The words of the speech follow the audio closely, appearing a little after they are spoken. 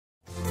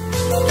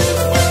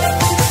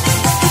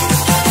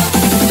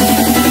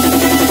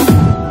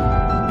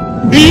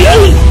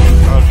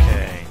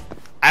Okay.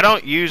 I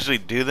don't usually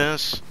do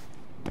this,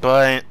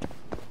 but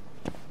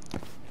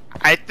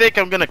I think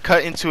I'm gonna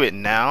cut into it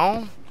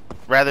now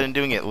rather than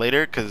doing it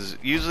later, because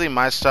usually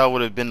my style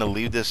would have been to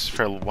leave this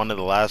for one of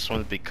the last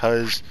ones,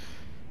 because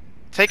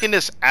taking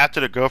this after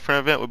the girlfriend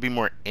event would be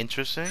more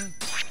interesting,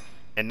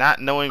 and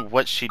not knowing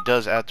what she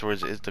does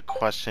afterwards is the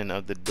question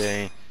of the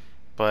day.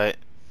 But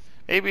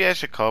maybe I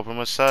should call for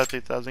massage.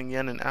 3,000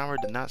 yen an hour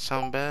did not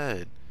sound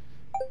bad.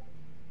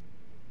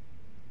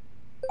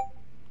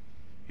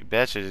 You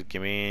betcha. Just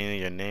give me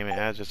your name and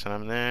address and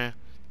I'm there.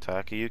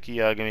 Takayuki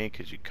Yagami,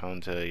 could you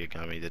come to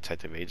Yagami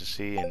Detective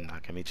Agency in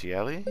Nakamichi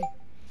Alley?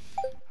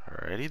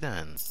 Alrighty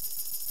then.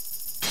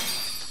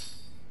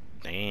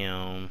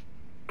 Damn.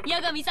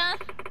 Yagami-san.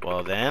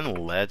 Well then,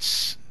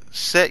 let's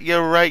set you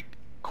right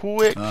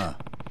quick.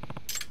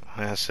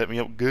 Set me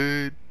up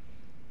good.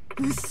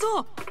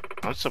 Uso.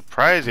 I'm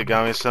surprised,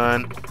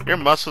 Yagami-san. Your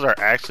muscles are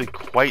actually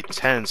quite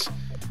tense.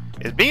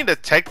 Is being a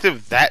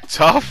detective that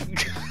tough?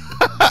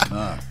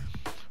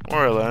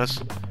 More or less.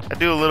 I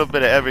do a little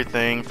bit of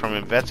everything, from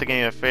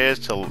investigating affairs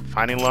to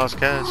finding lost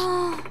cats.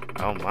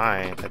 Oh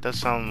my, that does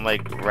sound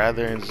like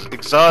rather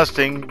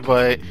exhausting,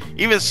 but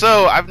even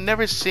so, I've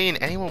never seen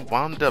anyone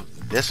wound up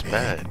this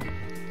bad.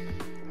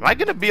 Am I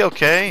gonna be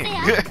okay?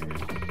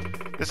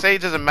 This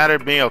age doesn't matter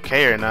being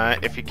okay or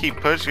not. If you keep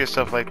pushing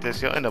yourself like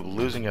this, you'll end up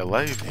losing your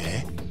life.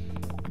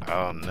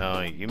 Oh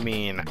no, you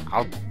mean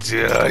I'll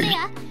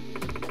die?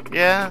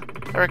 Yeah,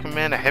 I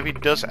recommend a heavy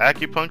dose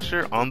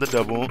acupuncture on the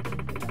double.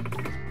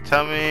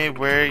 Tell me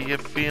where you're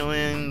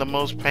feeling the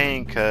most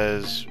pain,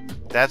 cause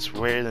that's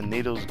where the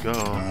needles go.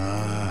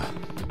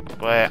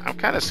 But I'm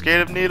kind of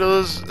scared of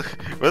needles.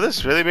 Will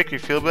this really make me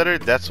feel better?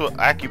 That's what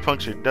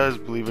acupuncture does,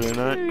 believe it or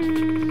not.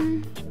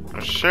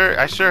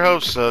 I sure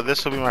hope so.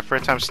 This will be my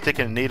first time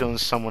sticking a needle in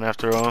someone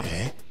after all.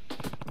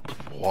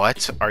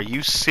 What? Are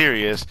you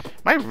serious? Am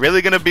I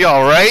really gonna be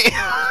alright?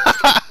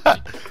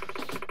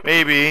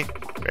 Maybe.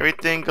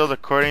 Everything goes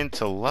according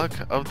to luck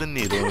of the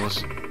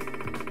needles.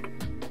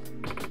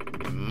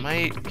 You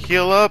might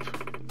heal up,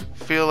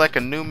 feel like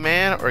a new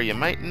man, or you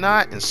might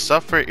not and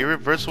suffer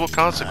irreversible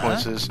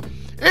consequences.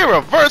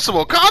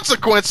 Irreversible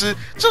consequences?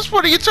 Just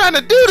what are you trying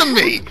to do to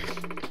me?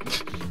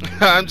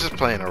 I'm just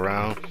playing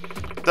around.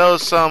 Though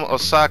some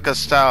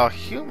Osaka-style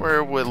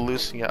humor would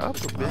loosen you up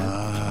a bit.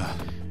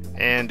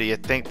 And do you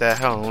think that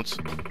helps?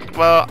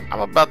 Well, I'm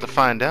about to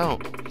find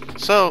out.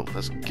 So,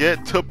 let's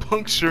get to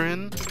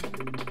puncturing.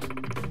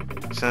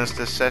 Since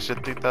this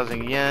session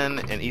 3,000 yen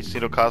and each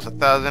needle costs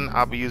 1,000,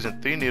 I'll be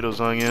using 3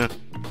 needles on you.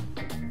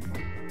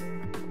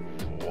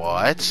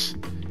 What?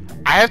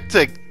 I have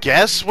to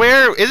guess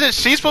where? Isn't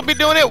she supposed to be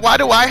doing it? Why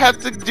do I have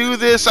to do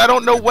this? I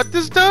don't know what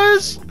this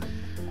does.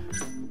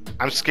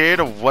 I'm scared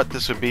of what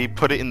this would be.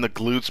 Put it in the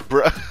glutes,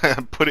 bro.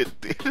 Put it.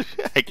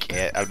 I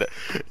can't.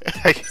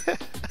 I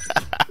can't.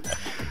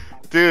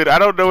 Dude, I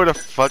don't know where the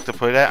fuck to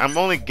put it at. I'm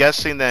only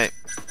guessing that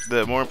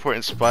the more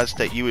important spots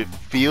that you would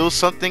feel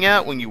something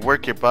at when you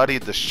work your body: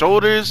 the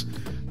shoulders,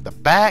 the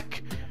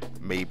back,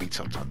 maybe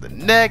sometimes the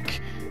neck.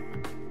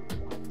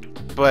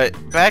 But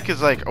back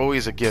is like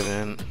always a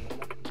given.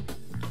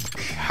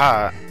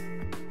 Ha.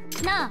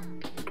 Nah.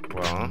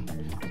 Well,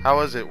 how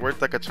was it?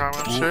 Worked like a charm,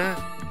 I'm sure?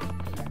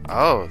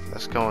 Oh,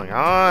 that's going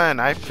on.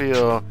 I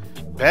feel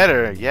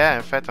better. Yeah,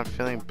 in fact, I'm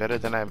feeling better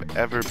than I've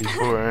ever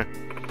before.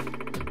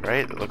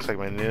 Right? It looks like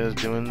my needle's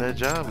doing their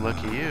job.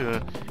 Lucky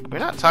you. We're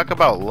not talking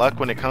about luck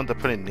when it comes to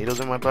putting needles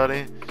in my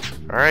body.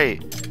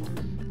 Alright.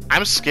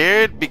 I'm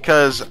scared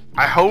because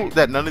I hope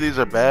that none of these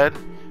are bad.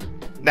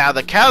 Now,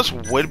 the calves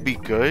would be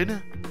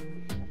good,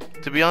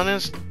 to be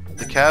honest.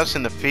 The calves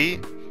and the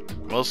feet.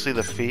 Mostly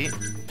the feet.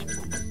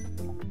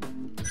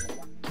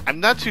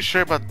 I'm not too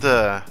sure about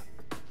the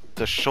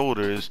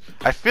shoulders.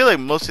 I feel like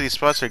most of these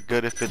spots are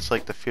good if it's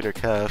like the feet or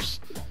calves.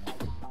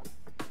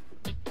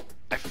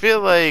 I feel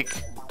like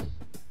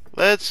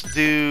let's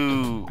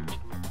do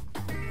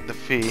the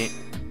feet.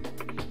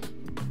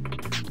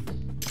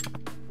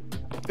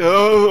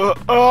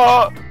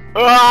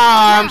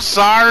 I'm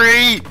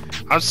sorry.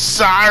 I'm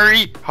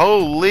sorry.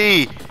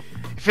 Holy. It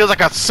feels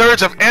like a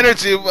surge of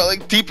energy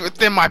like deep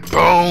within my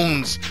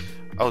bones.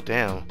 Oh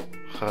damn.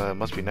 It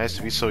must be nice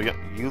to be so young.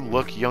 You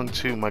look young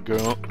too, my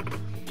girl.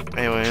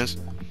 Anyways,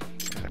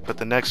 I put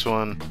the next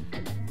one.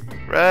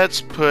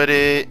 Let's put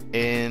it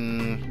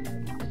in.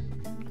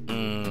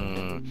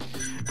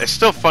 It's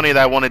still funny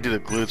that I want to do the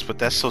glutes, but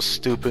that's so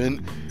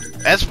stupid.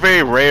 That's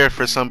very rare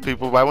for some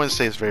people, but I wouldn't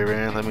say it's very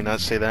rare. Let me not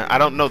say that. I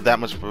don't know that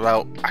much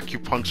about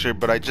acupuncture,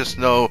 but I just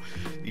know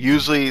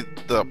usually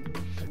the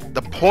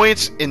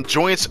points and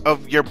joints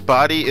of your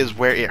body is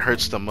where it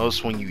hurts the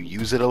most when you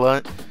use it a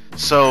lot.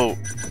 So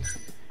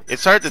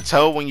it's hard to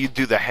tell when you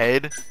do the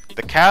head.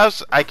 The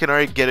calves, I can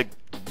already get a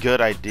good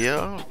idea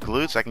of.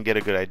 Glutes, I can get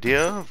a good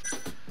idea of.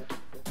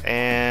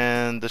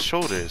 And the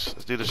shoulders.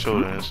 Let's do the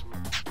shoulders.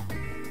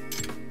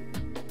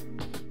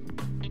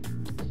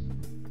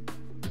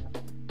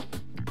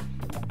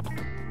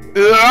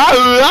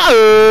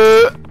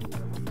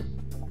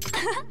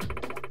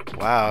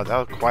 Wow,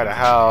 that was quite a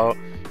howl.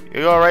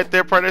 You alright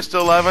there, partner?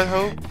 Still alive, I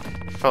hope?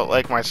 felt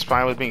like my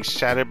spine was being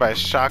shattered by a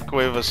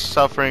shockwave of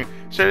suffering.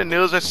 Sure the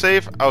needles are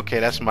safe? Okay,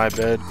 that's my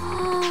bed.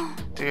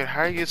 Dude,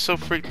 how are you so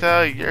freaked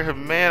out? You're a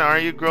man,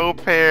 aren't you? Grow a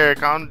pair.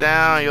 Calm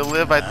down. You'll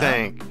live, I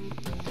think.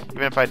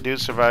 Even if I do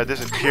survive, this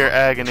is pure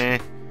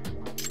agony.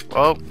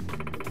 Well,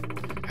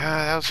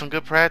 that was some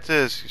good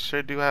practice. You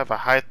sure do have a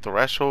high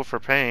threshold for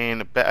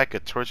pain. I bet I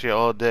could torture you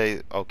all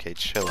day. Okay,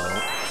 chill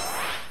out.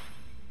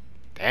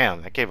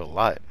 Damn, that gave a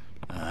lot.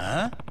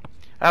 How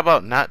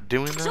about not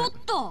doing that?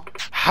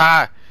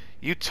 Ha!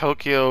 You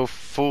Tokyo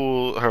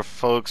fool, her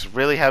folks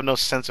really have no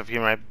sense of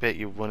humor. I bet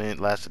you wouldn't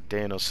last a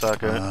day in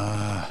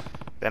Osaka.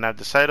 Then I've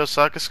decided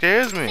Osaka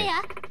scares me.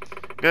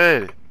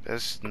 Good.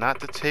 That's not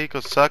to take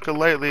Osaka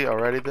lightly.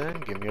 Alrighty then,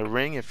 give me a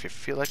ring if you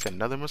feel like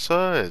another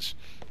massage.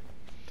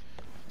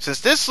 Since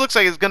this looks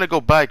like it's gonna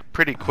go by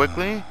pretty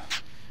quickly,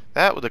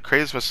 that was the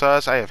craziest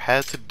massage I have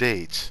had to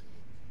date.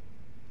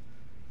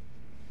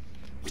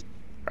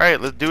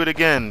 Alright, let's do it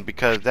again,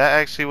 because that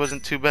actually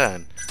wasn't too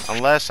bad.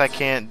 Unless I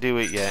can't do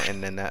it yet,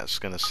 and then that's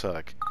gonna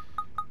suck.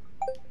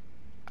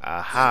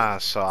 Aha,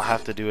 so I'll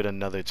have to do it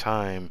another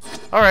time.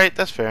 Alright,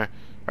 that's fair.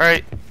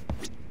 Alright,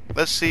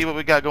 let's see what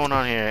we got going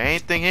on here.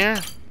 Anything here?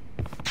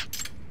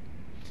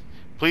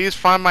 Please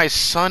find my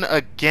son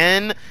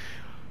again.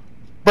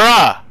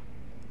 Bruh!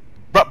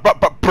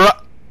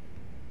 Bruh!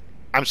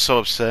 I'm so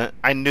upset.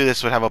 I knew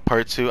this would have a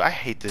part 2. I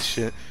hate this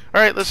shit.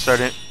 Alright, let's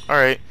start it.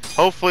 Alright.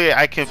 Hopefully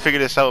I can figure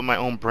this out with my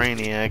own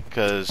brainiac,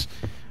 because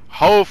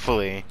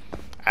hopefully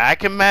I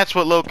can match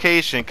what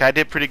location, because I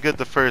did pretty good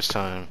the first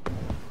time.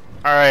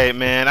 Alright,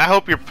 man. I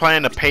hope you're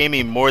planning to pay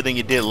me more than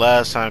you did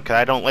last time, because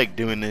I don't like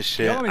doing this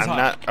shit. I'm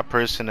not a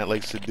person that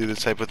likes to do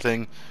this type of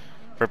thing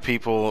for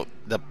people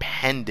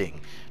depending.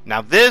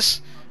 Now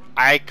this,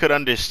 I could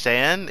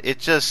understand. It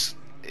just...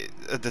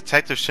 a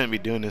detective shouldn't be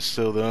doing this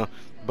still, though.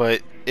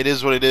 But it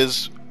is what it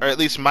is, or at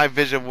least my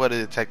vision of what a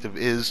detective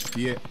is.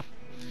 Yeah.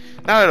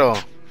 Not at all.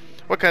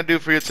 What can I do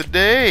for you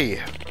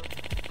today?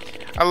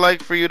 I'd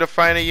like for you to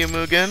find a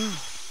Yamugen.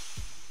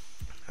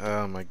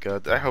 Oh my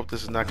god, I hope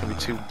this is not going to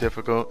be too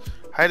difficult.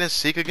 Hide and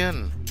seek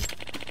again.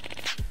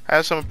 I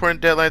have some important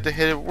deadline to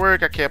hit at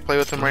work. I can't play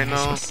with them right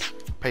now.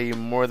 Pay you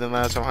more than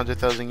last time,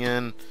 100,000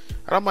 yen.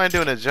 I don't mind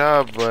doing a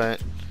job, but...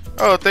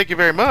 Oh, thank you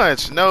very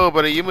much. No,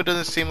 but Yumu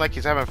doesn't seem like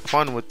he's having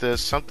fun with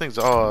this. Something's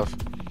off.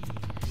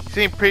 He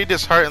seemed pretty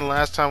disheartened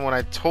last time when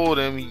I told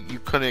him you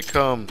couldn't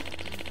come.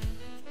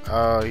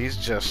 Oh, he's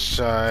just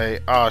shy.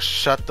 Oh,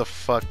 shut the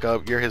fuck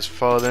up. You're his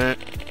father.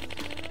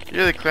 He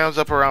really clams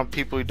up around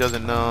people he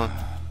doesn't know.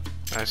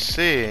 I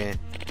see.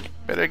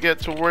 Better get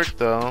to work,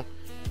 though.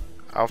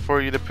 I'll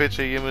forward you the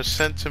picture Yumu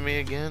sent to me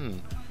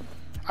again.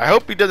 I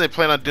hope he doesn't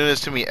plan on doing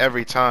this to me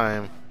every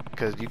time,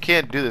 because you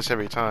can't do this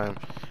every time.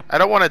 I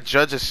don't want to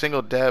judge a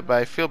single dad, but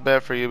I feel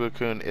bad for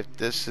Yumu-kun if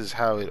this is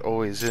how it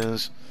always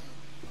is.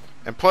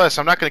 And plus,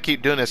 I'm not going to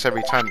keep doing this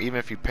every time, even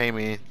if you pay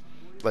me.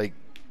 Like,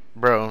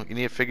 bro, you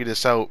need to figure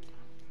this out.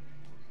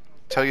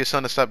 Tell your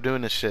son to stop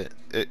doing this shit.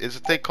 It's a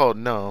thing called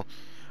no.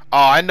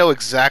 Oh, I know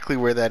exactly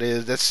where that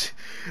is.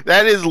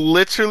 That is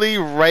literally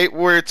right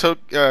where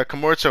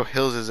Kamurocho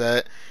Hills is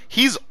at.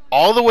 He's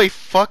all the way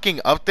fucking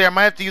up there. I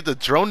might have to use the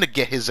drone to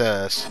get his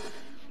ass.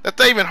 That's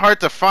not even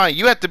hard to find.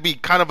 You have to be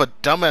kind of a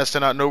dumbass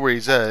to not know where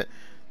he's at.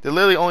 There's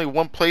literally only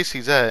one place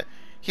he's at.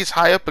 He's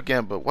high up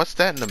again, but what's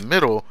that in the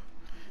middle?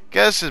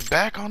 Guess is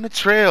back on the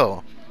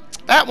trail.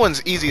 That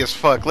one's easy as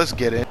fuck. Let's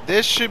get it.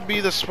 This should be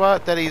the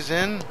spot that he's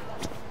in.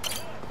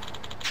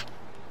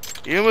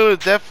 Yumu is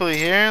definitely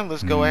here.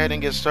 Let's go ahead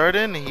and get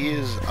started. He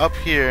is up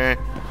here.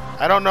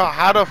 I don't know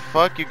how the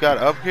fuck you got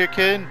up here,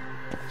 kid.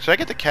 Should I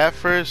get the cat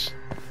first?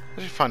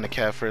 Let's just find the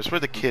cat first.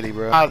 Where's the kitty,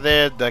 bro? Ah,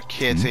 there's the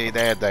kitty.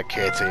 There's the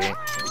kitty.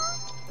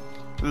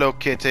 Hello,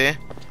 kitty.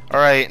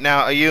 Alright,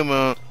 now,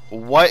 Ayumu,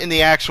 what in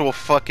the actual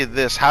fuck is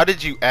this? How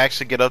did you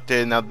actually get up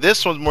there? Now,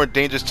 this one's more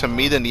dangerous to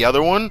me than the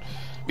other one,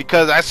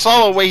 because I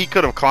saw a way he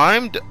could have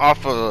climbed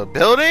off of a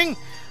building,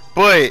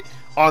 but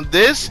on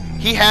this,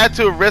 he had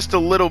to rest a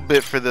little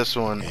bit for this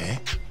one.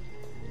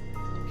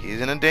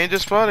 He's in a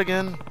dangerous spot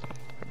again.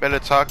 I better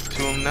talk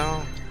to him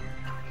now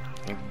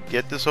and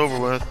get this over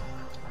with.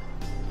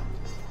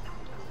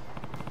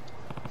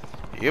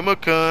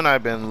 Yumu-kun,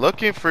 I've been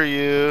looking for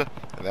you.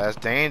 That's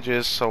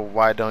dangerous, so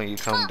why don't you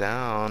come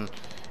down?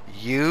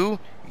 You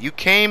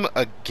came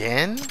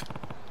again?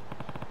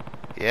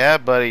 Yeah,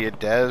 buddy, your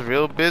dad's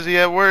real busy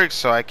at work,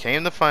 so I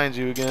came to find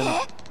you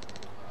again.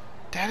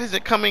 Dad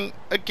isn't coming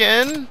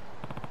again?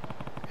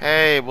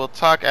 Hey, we'll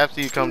talk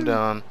after you come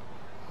down.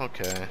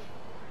 Okay.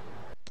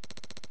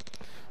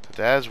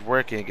 Dad's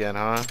working again,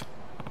 huh?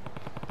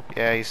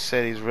 Yeah, he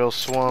said he's real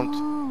swamped.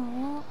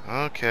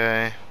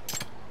 Okay.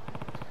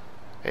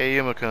 Hey,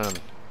 Yumu-kun.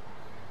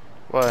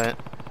 What?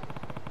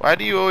 Why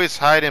do you always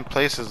hide in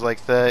places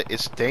like that?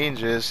 It's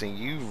dangerous and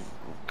you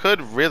could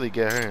really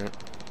get hurt.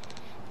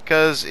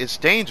 Because it's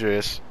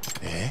dangerous.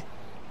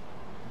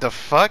 The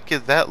fuck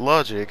is that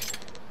logic?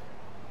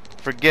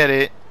 Forget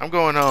it. I'm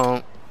going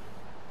home.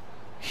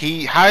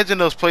 He hides in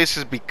those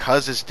places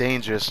because it's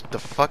dangerous. The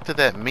fuck did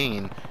that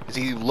mean? Is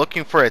he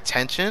looking for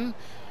attention?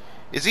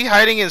 Is he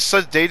hiding in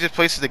such dangerous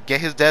places to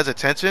get his dad's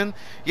attention?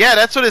 Yeah,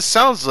 that's what it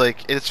sounds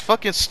like. It's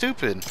fucking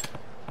stupid.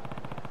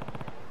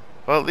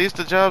 Well, at least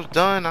the job's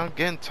done. I'm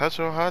getting in touch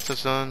with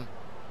Ohata-san.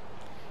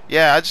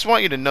 Yeah, I just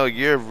want you to know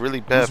you're a really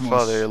bad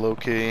father,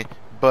 low-key.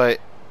 But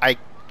I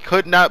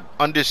could not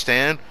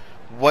understand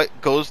what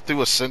goes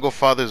through a single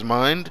father's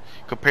mind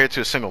compared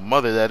to a single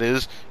mother, that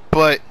is.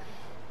 But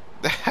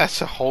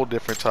that's a whole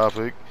different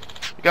topic.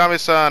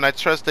 Yagami-san, I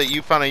trust that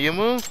you found a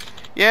Yumu?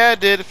 Yeah, I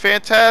did.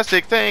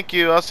 Fantastic. Thank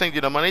you. I'll send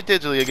you the money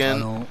digitally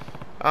again.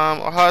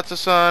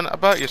 Ohata-san,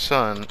 about your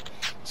son.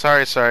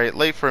 Sorry.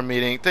 Late for a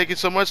meeting. Thank you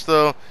so much,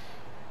 though.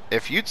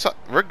 If you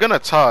we're gonna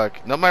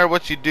talk. No matter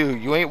what you do,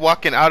 you ain't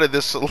walking out of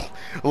this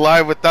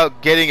live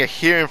without getting a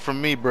hearing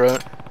from me, bro.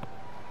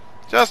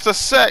 Just a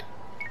sec.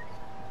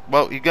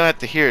 Well, you're gonna have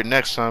to hear it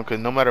next time, because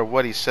no matter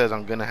what he says,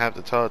 I'm gonna have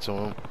to talk to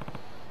him.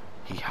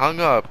 He hung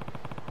up.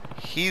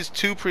 He's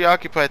too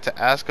preoccupied to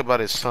ask about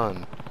his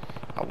son.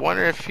 I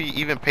wonder if he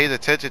even pays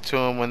attention to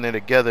him when they're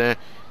together.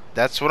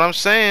 That's what I'm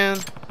saying.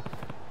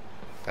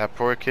 That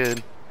poor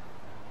kid.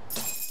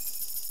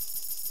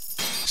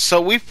 So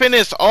we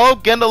finished all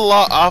Genda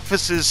Law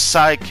Office's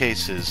side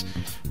cases.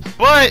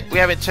 But we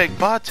haven't checked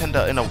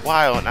bartender in a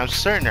while, and I'm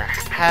certain there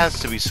has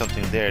to be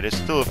something there. There's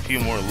still a few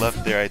more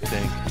left there, I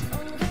think.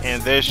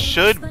 And there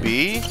should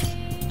be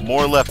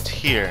more left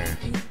here.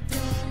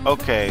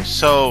 Okay,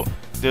 so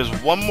there's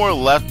one more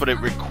left, but it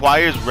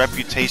requires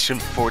reputation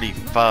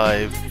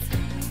 45.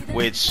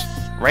 Which,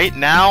 right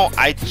now,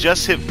 I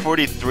just hit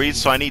 43,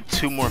 so I need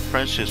 2 more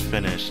friendships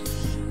finished.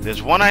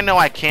 There's one I know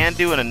I can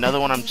do, and another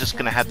one I'm just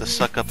gonna have to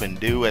suck up and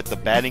do at the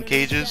batting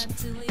cages.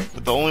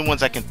 But the only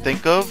ones I can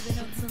think of.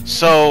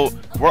 So,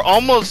 we're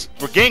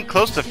getting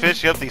close to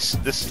finishing up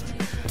this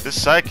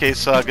side case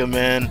saga,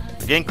 man.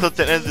 We're getting close to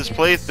the end of this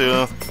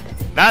playthrough.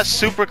 Not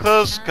super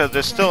close, because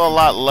there's still a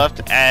lot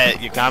left at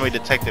Yagami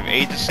Detective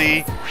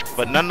Agency.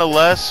 But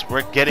nonetheless,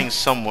 we're getting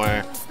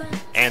somewhere.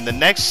 And the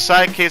next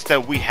side case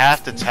that we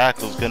have to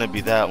tackle is going to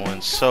be that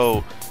one.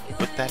 So,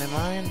 with that in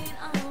mind,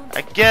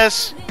 I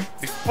guess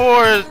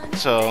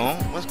so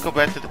let's go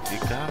back to the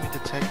Yagami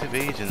Detective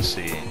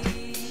Agency.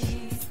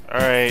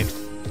 Alright,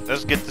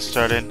 let's get this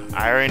started.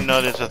 I already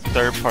know there's a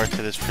third part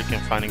to this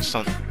freaking finding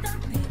something.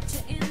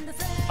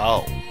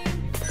 Oh.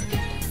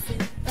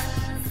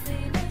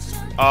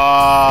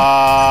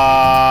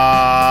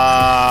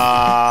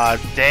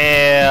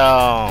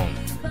 Damn.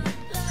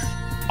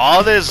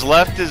 All that's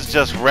left is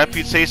just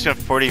reputation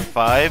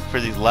 45 for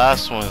these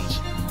last ones.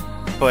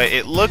 But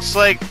it looks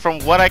like, from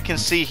what I can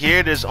see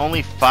here, there's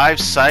only 5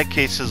 side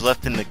cases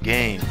left in the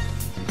game.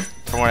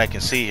 From what I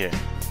can see here.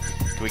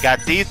 We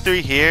got these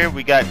 3 here.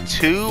 We got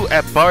 2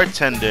 at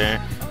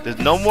bartender. There's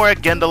no more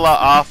at Genda Law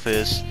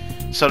Office.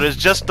 So there's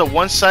just the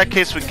 1 side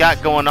case we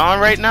got going on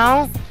right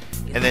now.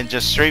 And then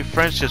just straight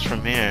friendships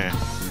from here.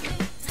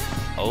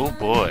 Oh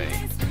boy.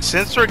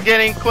 Since we're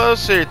getting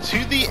closer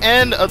to the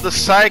end of the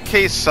side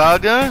case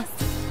saga,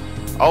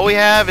 all we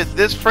have is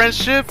this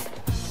friendship,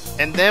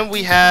 and then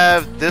we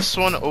have this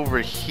one over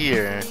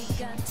here.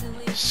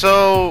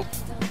 So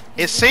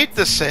it's safe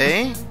to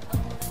say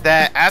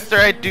that after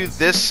I do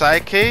this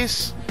side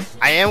case,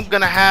 I am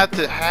gonna have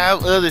to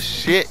have other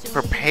shit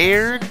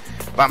prepared,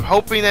 but I'm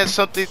hoping that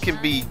something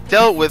can be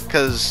dealt with,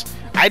 because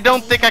I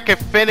don't think I can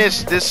finish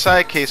this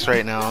side case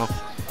right now.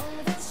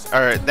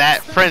 Or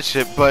that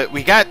friendship, but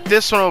we got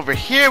this one over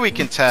here we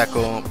can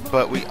tackle,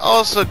 but we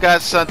also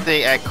got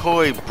something at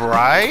Koi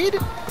Bride,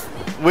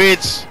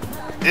 which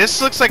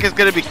this looks like it's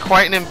gonna be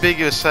quite an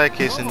ambiguous side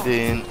case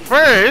indeed.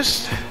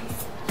 First,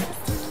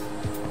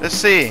 let's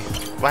see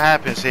what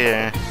happens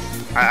here.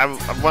 I'm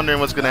wondering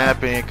what's gonna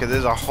happen, because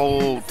there's a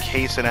whole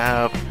case and a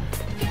half.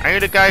 Are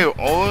you the guy who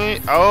owns?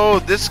 Oh,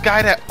 this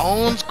guy that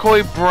owns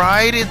Koi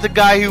Bride is the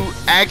guy who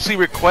actually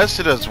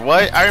requested us.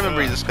 What? I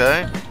remember this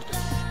guy.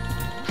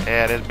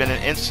 Yeah, there's been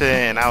an incident,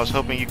 and I was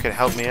hoping you could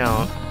help me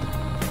out.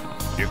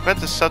 You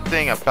requested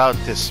something about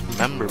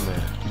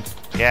dismemberment.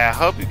 Yeah, I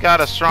hope you got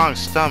a strong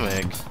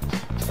stomach.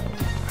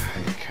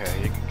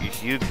 Okay,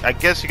 I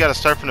guess you gotta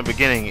start from the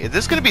beginning. Is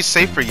this gonna be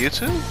safe for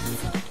YouTube?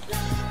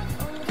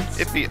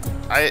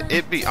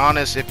 It'd be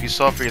honest if you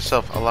saw for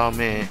yourself. Allow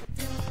me.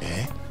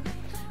 Eh?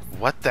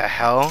 What the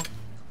hell?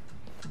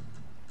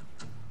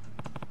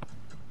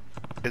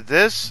 Is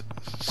this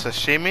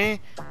sashimi?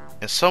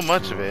 And so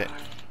much of it.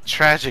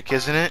 Tragic,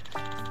 isn't it?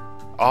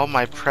 All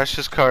my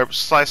precious carp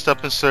sliced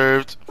up and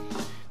served.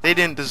 They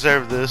didn't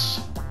deserve this.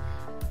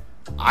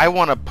 I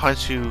want to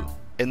punch you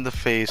in the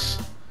face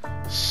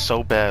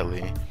so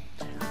badly.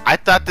 I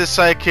thought this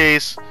side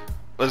case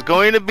was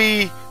going to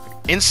be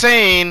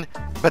insane,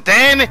 but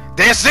then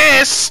there's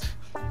this!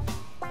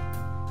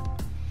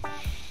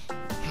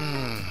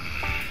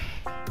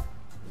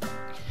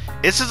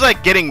 This is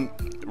like getting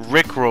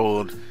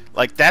rickrolled.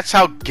 Like, that's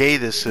how gay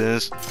this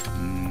is.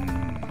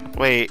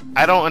 Wait,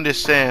 I don't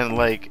understand,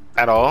 like,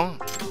 at all.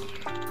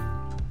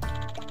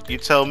 You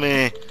tell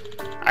me.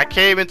 I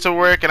came into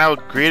work and I was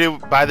greeted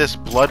by this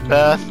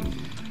bloodbath.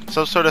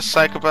 Some sort of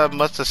psychopath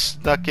must have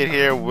snuck it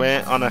here,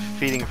 went on a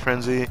feeding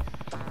frenzy.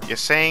 You're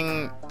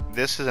saying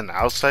this is an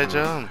outside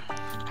job?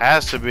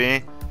 Has to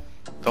be.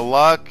 The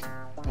lock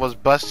was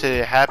busted.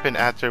 It happened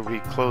after we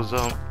closed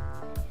up.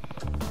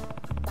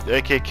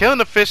 Okay, killing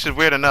the fish is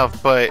weird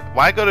enough, but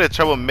why go to the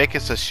trouble of making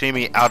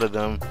sashimi out of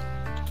them?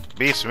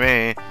 Beats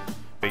me.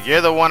 But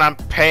you're the one I'm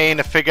paying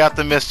to figure out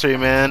the mystery,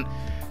 man.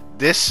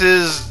 This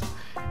is...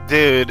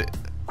 Dude,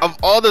 of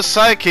all the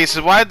side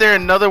cases, why is there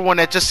another one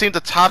that just seemed to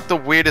top the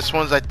weirdest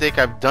ones I think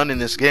I've done in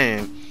this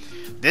game?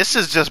 This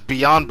is just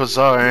beyond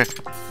bizarre.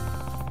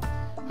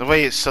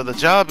 Wait, so the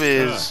job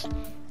is...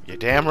 You're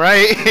damn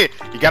right.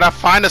 You gotta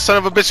find the son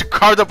of a bitch who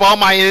carved up all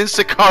my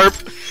instant carp.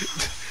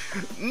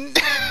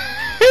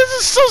 This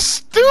is so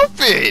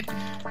stupid.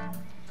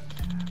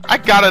 I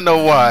gotta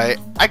know why.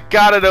 I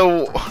gotta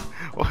know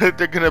what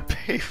they're gonna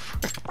pay for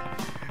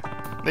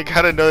it. They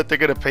gotta know that they're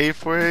gonna pay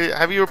for it.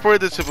 Have you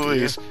reported this to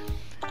police?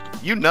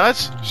 You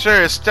nuts?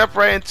 Sure, step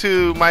right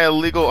into my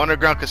illegal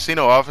underground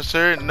casino,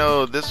 officer.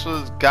 No, this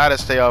was gotta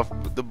stay off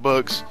the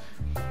books.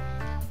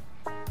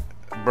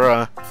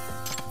 Bruh.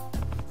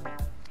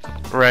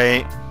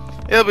 Right.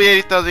 It'll be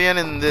 80,000 yen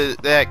in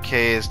that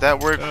case. That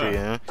worked for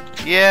you.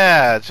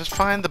 Yeah, just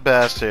find the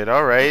bastard.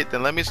 Alright,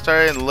 then let me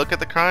start and look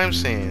at the crime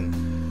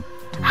scene.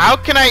 How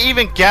can I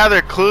even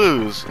gather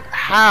clues?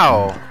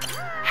 How?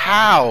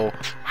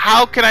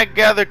 How can I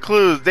gather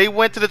clues? They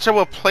went to the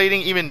trouble of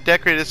plating even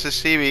decorated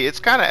sashimi. It's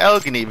kind of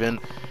elegant even.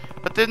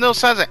 But there's no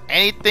signs of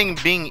anything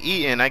being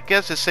eaten. I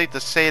guess it's safe to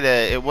say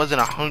that it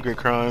wasn't a hunger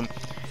crime.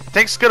 It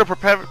takes skill to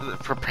prepare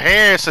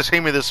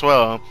sashimi this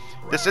well.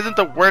 This isn't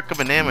the work of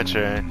an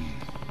amateur.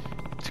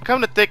 To come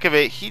to think of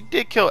it, he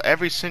did kill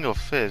every single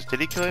fish.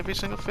 Did he kill every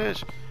single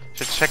fish?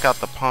 Should check out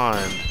the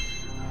pond.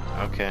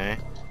 Okay.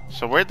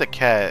 So where'd the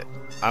cat?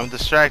 I'm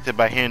distracted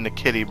by hearing the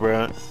kitty,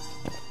 bro.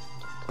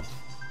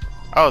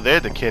 Oh,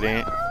 there's the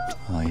kitty.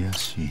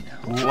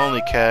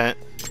 Lonely cat.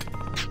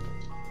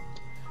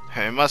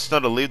 Hey, must know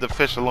to leave the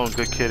fish alone,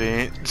 good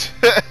kitty.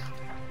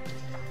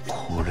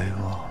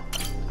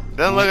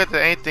 Don't look at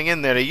the anything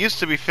in there. There used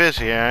to be fish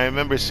here. I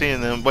remember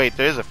seeing them. Wait,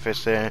 there is a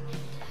fish there.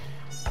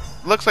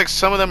 Looks like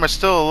some of them are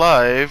still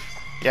alive.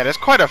 Yeah, there's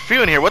quite a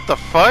few in here. What the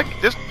fuck?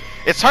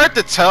 It's hard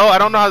to tell. I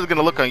don't know how it's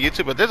gonna look on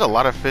YouTube, but there's a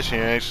lot of fish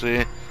here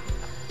actually.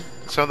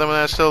 Some of them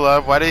are still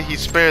alive. Why did he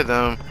spare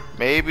them?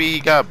 Maybe he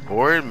got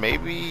bored.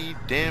 Maybe he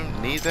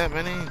didn't need that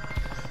many.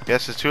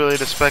 Guess it's too early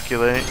to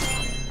speculate.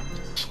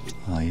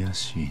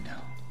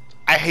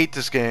 I hate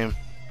this game.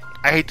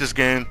 I hate this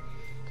game.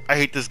 I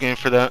hate this game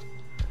for that.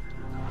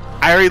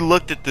 I already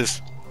looked at this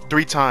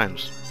 3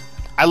 times.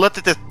 I looked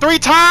at this 3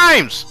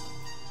 times!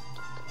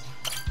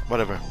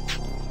 Whatever.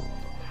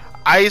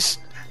 Ice,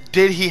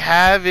 did he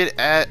have it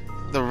at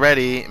the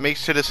ready? Make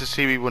sure the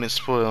sashimi wouldn't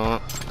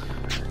spoil.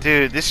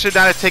 Dude, this should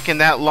not have taken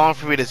that long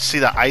for me to see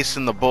the ice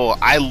in the bowl.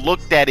 I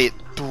looked at it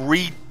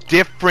 3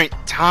 different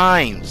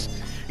times.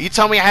 You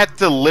tell me I had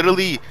to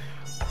literally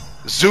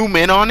zoom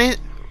in on it?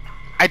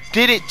 I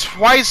did it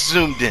twice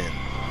zoomed in.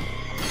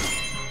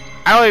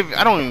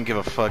 I don't even give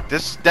a fuck.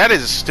 That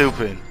is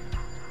stupid.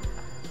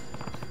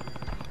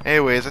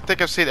 Anyways, I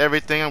think I've seen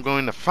everything I'm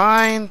going to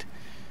find.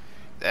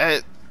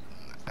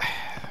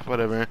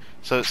 Whatever.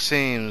 So it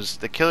seems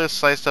the killer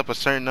sliced up a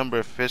certain number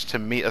of fish to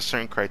meet a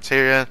certain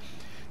criteria,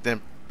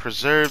 then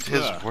preserved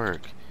his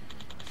work.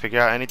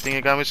 Figure out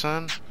anything,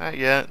 Yagami-san? Not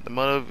yet. The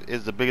motive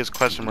is the biggest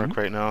question mark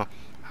right now,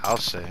 I'll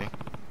say.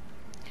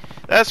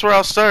 That's where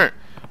I'll start.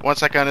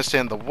 Once I can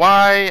understand the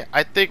why,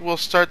 I think we'll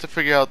start to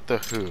figure out the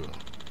who.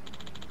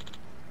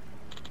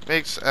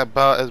 Makes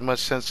about as much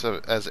sense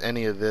as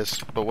any of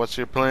this, but what's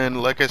your plan?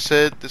 Like I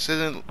said, this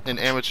isn't an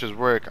amateur's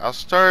work. I'll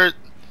start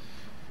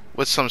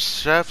with some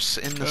chefs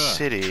in the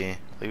city.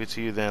 Leave it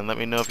to you then. Let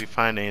me know if you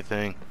find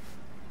anything.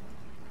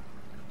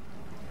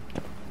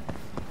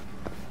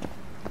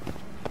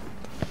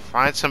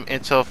 Find some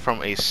intel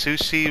from a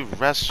sushi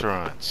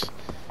restaurant.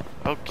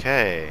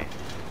 Okay.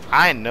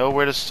 I know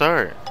where to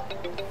start.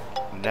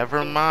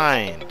 Never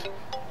mind.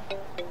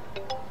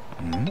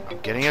 I'm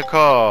getting a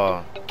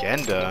call.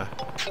 Genda.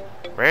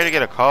 Rare to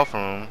get a call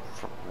from him.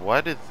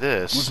 What is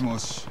this?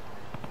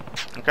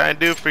 What can I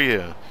do for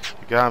you?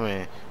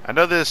 Yagami. I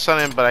know this is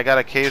something, but I got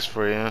a case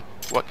for you.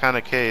 What kind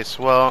of case?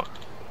 Well,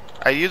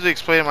 I usually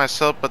explain it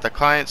myself, but the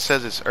client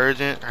says it's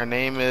urgent. Her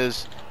name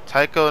is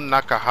Taiko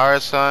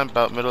Nakahara-san,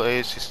 about middle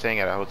age. She's staying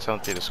at a hotel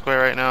in Theater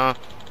Square right now.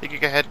 Think you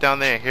can head down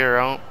there and hear her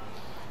out?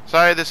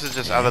 Sorry, this is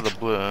just out of the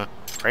blue.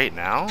 Right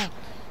now?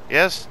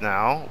 Yes,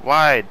 now.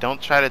 Why?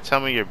 Don't try to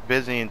tell me you're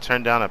busy and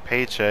turn down a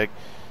paycheck.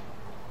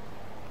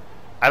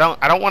 I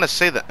don't want to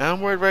say the N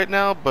word right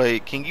now,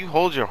 but can you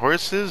hold your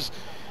horses?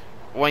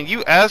 When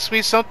you ask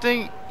me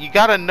something, you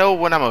gotta know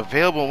when I'm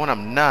available and when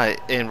I'm not.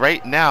 And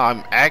right now,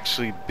 I'm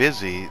actually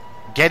busy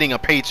getting a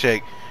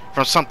paycheck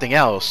from something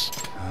else.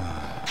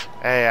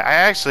 Hey, I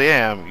actually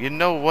am. You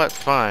know what?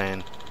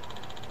 Fine.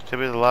 Should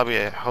be the lobby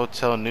at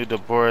Hotel New de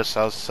Boris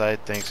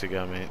outside. Thanks,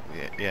 Yagami.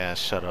 Yeah,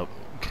 shut up.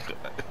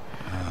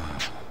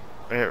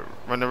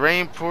 When the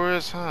rain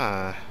pours,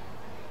 huh?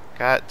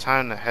 Got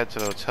time to head to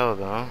the hotel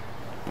though.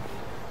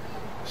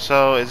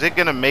 So, is it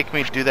gonna make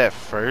me do that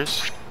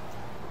first?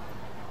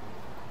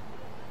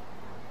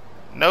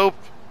 Nope.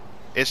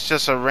 It's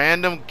just a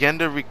random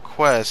Genda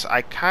request.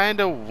 I kind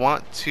of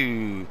want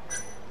to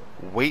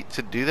wait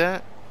to do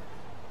that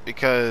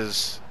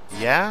because,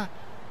 yeah,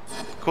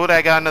 cool that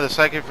I got another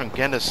psychic from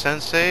Genda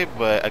Sensei,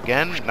 but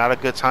again, not a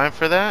good time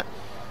for that.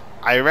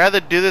 I'd rather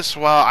do this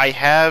while I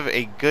have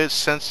a good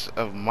sense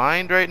of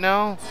mind right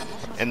now,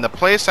 and the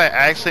place I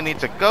actually need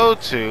to go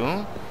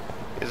to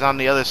is on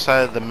the other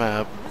side of the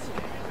map.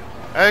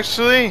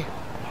 Actually,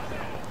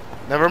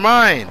 never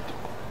mind.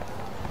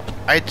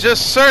 I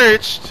just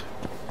searched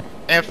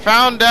and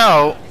found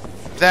out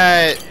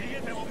that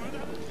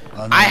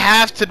I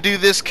have to do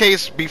this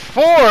case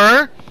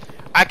before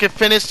I can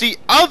finish the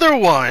other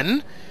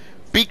one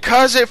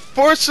because it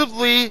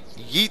forcibly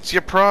yeets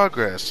your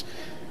progress.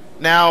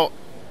 Now,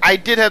 I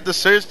did have to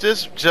search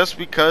this just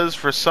because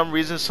for some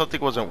reason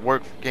something wasn't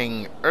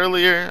working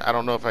earlier. I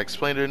don't know if I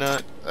explained it or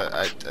not.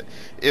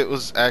 It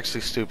was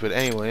actually stupid.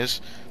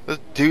 Anyways,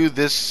 let's do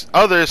this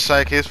other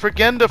side case for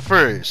Genda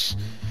first.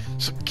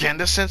 So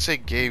Genda Sensei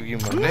gave you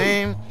my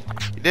name.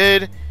 You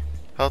did.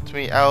 Helped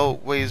me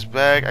out ways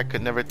back. I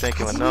could never thank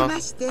him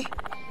enough.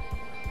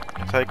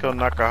 Taiko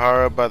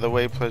Nakahara, by the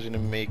way, pleasure to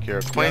make your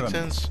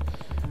acquaintance.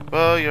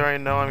 Well, you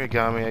already know I'm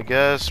Yagami, I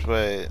guess,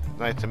 but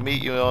nice to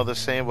meet you all the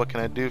same. What can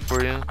I do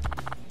for you?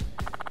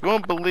 You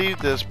won't believe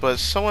this, but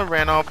someone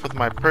ran off with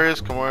my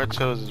purse.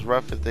 Kamurocho is as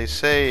rough as they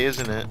say,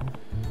 isn't it?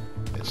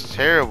 It's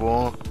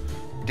terrible.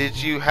 Did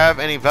you have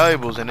any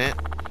valuables in it?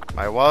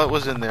 My wallet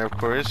was in there, of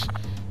course.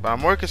 But I'm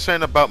more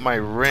concerned about my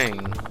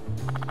ring.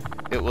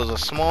 It was a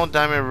small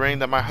diamond ring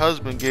that my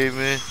husband gave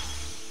me.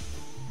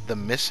 The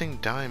missing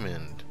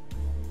diamond.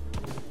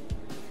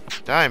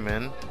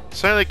 Diamond?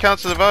 Certainly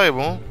counts as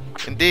valuable.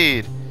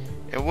 Indeed.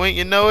 And when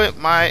you know it,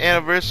 my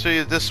anniversary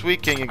is this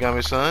weekend,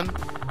 Yagami-san.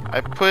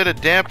 I put a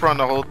damper on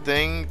the whole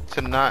thing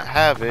to not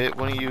have it,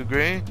 wouldn't you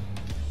agree?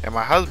 And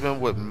my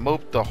husband would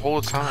mope the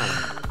whole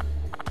time.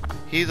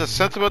 He's a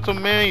sentimental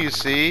man, you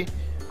see.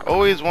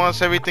 Always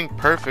wants everything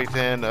perfect,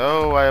 and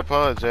oh, I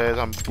apologize.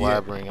 I'm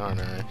blabbering,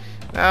 aren't I?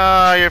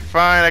 No, you're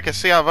fine. I can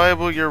see how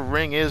valuable your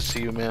ring is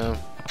to you, man.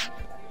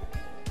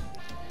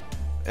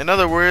 In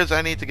other words,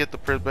 I need to get the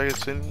purse back as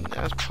soon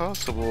as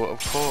possible, of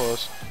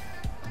course.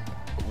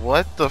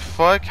 What the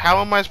fuck?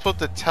 How am I supposed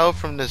to tell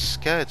from this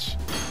sketch?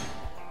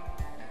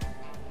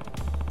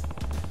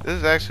 This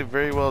is actually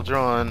very well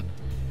drawn.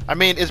 I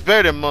mean, it's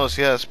better than most,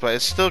 yes, but I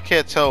still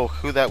can't tell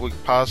who that would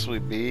possibly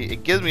be.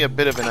 It gives me a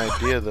bit of an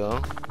idea,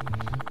 though.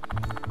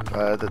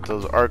 That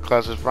those art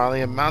classes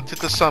finally amounted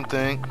to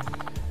something.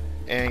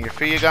 And your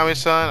fee,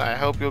 Yagami-san, I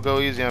hope you'll go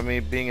easy on me,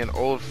 being an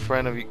old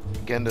friend of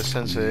Genda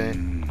Sensei.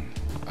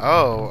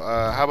 Oh,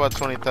 how about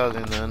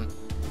 20,000 then?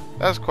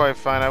 That's quite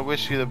fine. I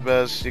wish you the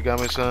best,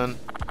 Yagami-san.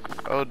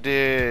 Oh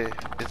dear,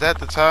 is that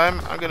the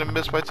time? I'm gonna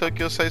miss my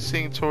Tokyo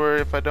sightseeing tour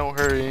if I don't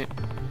hurry.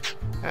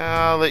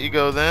 I'll let you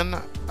go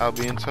then. I'll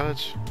be in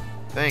touch.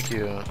 Thank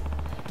you.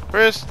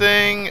 First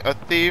thing a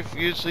thief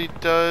usually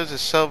does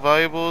is sell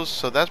valuables,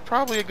 so that's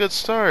probably a good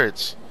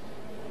start.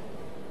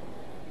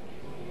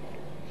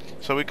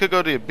 So we could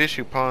go to the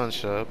Abishu pawn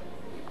shop.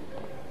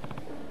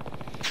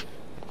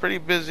 Pretty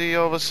busy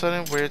all of a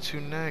sudden. Where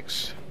to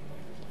next?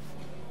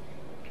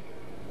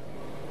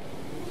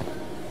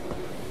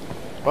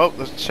 Well,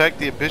 let's check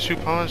the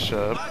Abishu pawn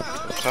shop.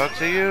 Let's talk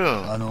to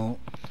you.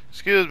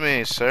 Excuse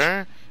me,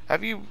 sir.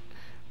 Have you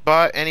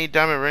bought any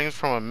diamond rings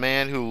from a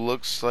man who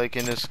looks like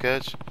in this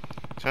sketch?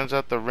 Turns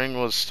out the ring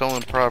was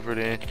stolen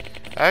property.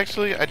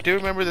 Actually, I do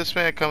remember this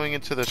man coming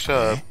into the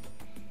shop.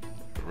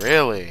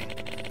 Really?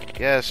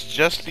 Yes,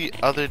 just the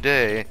other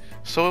day.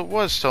 So it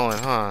was stolen,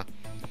 huh?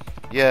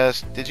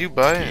 Yes. Did you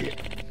buy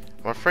it?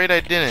 I'm afraid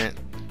I didn't.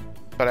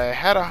 But I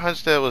had a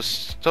hunch that it was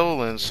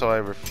stolen, so I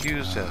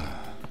refused him.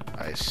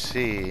 I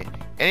see.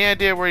 Any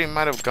idea where he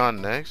might have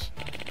gone next?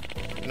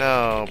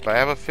 No, but I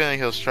have a feeling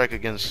he'll strike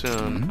again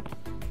soon.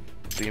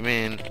 What do you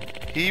mean?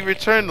 He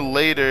returned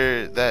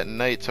later that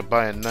night to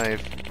buy a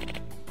knife.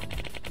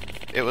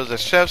 It was a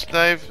chef's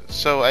knife,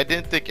 so I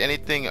didn't think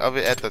anything of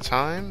it at the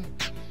time.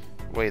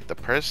 Wait, the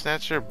purse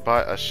snatcher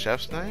bought a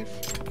chef's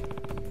knife?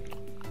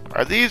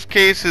 Are these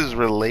cases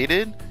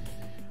related?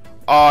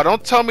 Oh,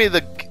 don't tell me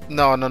the...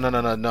 No.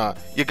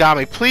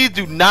 Yagami, please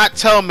do not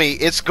tell me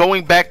it's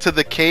going back to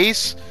the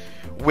case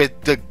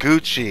with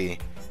Deguchi.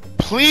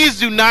 Please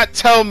do not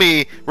tell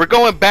me we're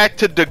going back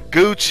to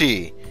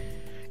Deguchi.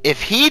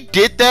 If he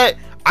did that,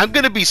 I'm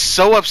gonna be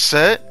so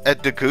upset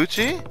at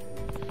Deguchi.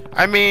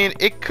 I mean,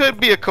 it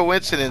could be a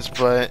coincidence,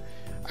 but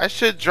I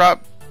should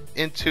drop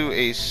into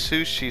a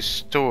sushi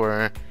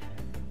store.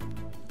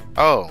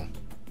 Oh.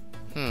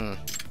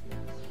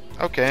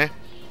 Okay.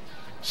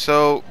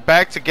 So,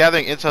 back to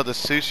gathering intel the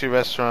sushi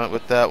restaurant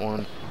with that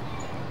one.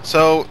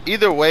 So,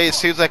 either way, it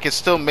seems like it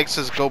still makes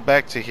us go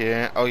back to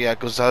here. Oh yeah,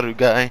 Gozaru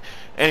guy.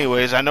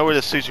 Anyways, I know where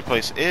the sushi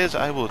place is.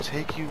 I will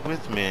take you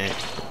with me.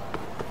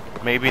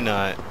 Maybe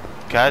not.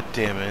 God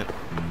damn it.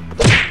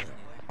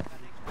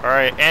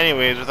 Alright,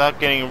 anyways, without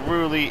getting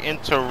rudely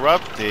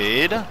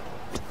interrupted,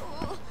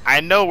 I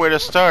know where to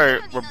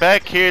start. We're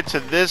back here to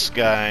this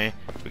guy.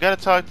 We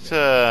gotta talk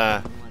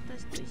to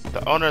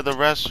the owner of the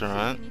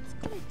restaurant.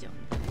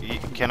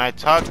 Can I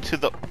talk to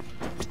the...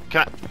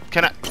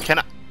 Can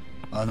I...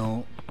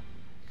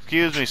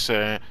 Excuse me,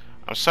 sir.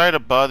 I'm sorry to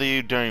bother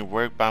you during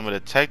work, but I'm a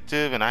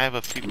detective and I have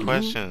a few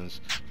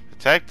questions.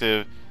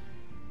 Detective?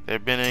 There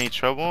been any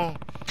trouble?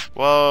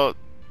 Well,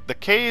 the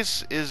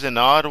case is an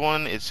odd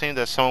one. It seems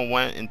that someone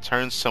went and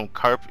turned some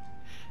carp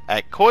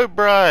at Koi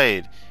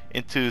Bride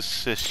into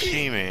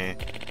sashimi.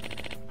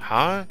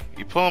 Huh?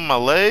 You pulling my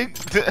leg?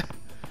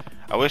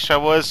 I wish I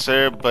was,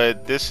 sir,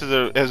 but this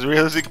is as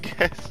real as it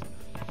gets.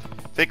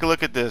 Take a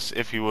look at this,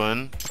 if you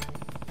would.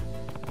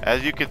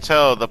 As you can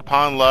tell, the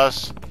pond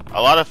lost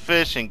a lot of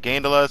fish and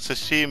gained a lot of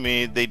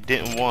sashimi they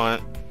didn't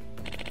want.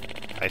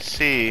 I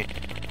see.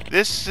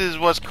 This is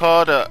what's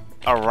called a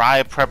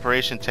rye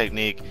preparation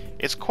technique.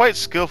 It's quite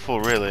skillful,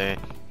 really.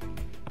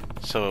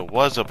 So it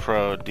was a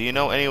pro. Do you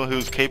know anyone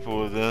who's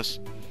capable of this?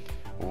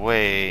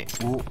 Wait.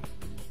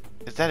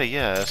 Is that a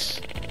yes?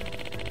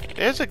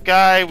 There's a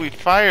guy we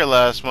fired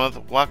last month,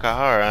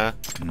 Wakahara.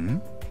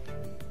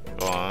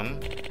 Go on.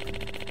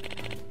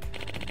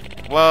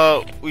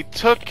 Well, we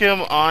took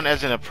him on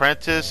as an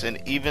apprentice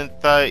and even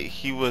thought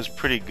he was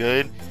pretty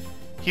good.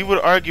 He would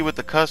argue with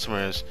the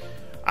customers.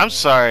 I'm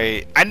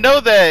sorry. I know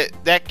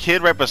that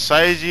kid right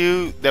beside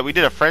you that we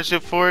did a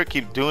friendship for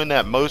keep doing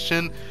that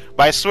motion,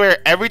 but I swear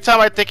every time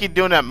I think he's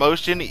doing that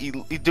motion, he's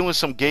doing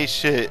some gay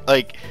shit.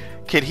 Like,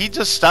 can he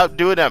just stop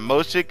doing that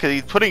motion? Because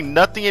he's putting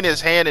nothing in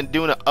his hand and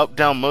doing an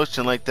up-down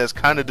motion like that's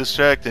kind of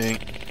distracting.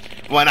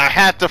 When I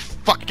had to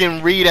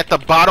fucking read at the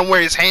bottom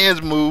where his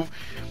hands move.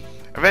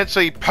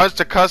 Eventually he punched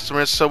the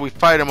customer, so we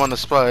fight him on the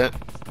spot.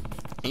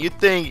 You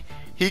think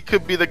he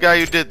could be the guy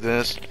who did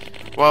this?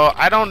 Well,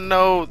 I don't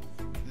know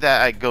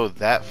that I go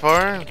that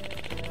far,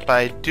 but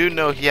I do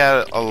know he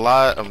had a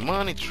lot of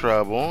money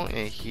trouble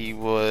and he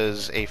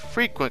was a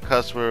frequent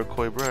customer of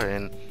Koi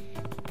Brian.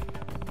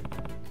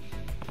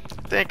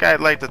 I think I'd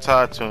like to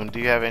talk to him. Do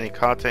you have any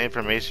contact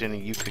information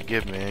you could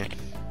give me?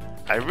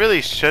 I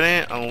really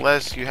shouldn't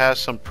unless you have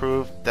some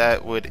proof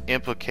that would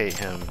implicate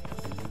him.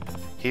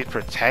 He's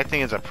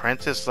protecting his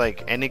apprentice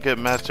like any good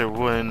master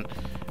would.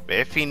 But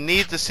if he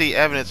needs to see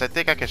evidence, I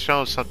think I can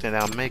show him something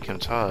that'll make him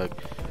talk.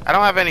 I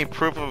don't have any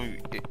proof of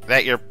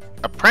that your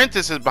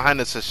apprentice is behind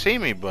the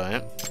sashimi,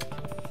 but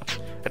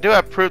I do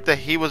have proof that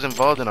he was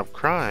involved in a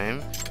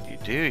crime. You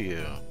do,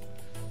 you.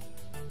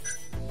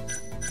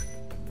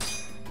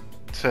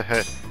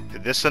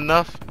 Is this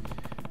enough?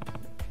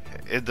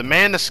 Is the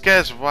man the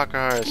sketch,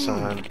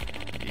 Wakahara-san?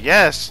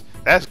 Yes,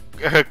 that's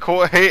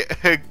quite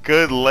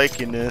good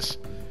likeness.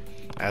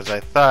 As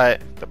I thought,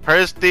 the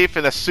purse thief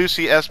and the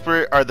sushi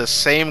expert are the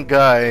same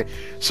guy.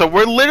 So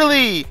we're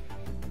literally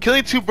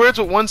killing two birds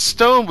with one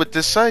stone with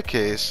this side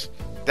case.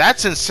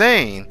 That's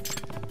insane.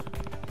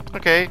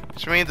 Okay,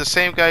 which means the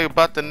same guy who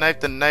bought the knife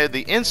the night of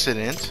the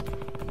incident.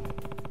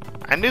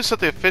 I knew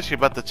something fishy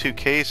about the two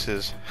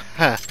cases.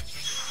 Huh.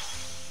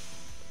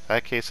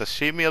 That case,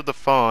 sashimi of the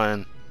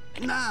fawn.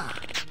 Nah.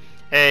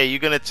 Hey, you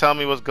gonna tell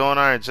me what's going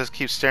on or just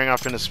keep staring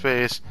off into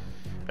space?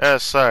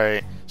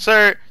 Sorry.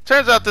 Sir,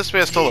 turns out this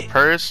man stole a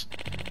purse.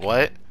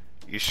 What?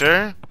 You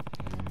sure?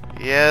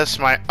 Yes,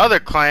 my other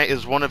client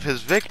is one of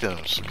his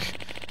victims.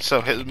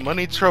 So his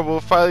money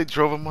trouble finally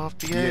drove him off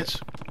the edge.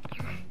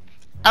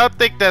 I don't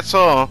think that's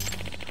all.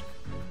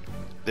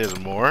 There's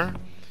more.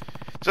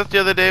 Just the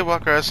other day,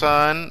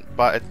 Wakahara-san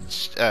bought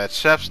a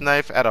chef's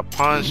knife at a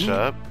pawn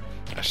shop.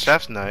 A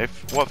chef's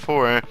knife? What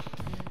for?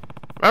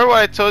 Remember what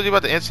I told you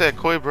about the incident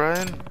at Koi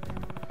Brian?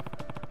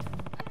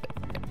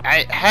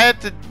 I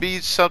had to be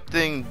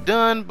something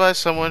done by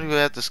someone who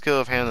had the skill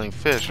of handling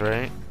fish,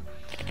 right?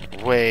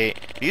 Wait,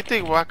 do you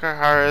think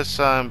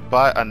Wakahara-san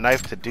bought a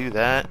knife to do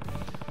that?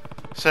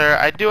 Sir,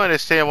 I do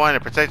understand wanting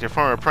to protect your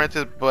former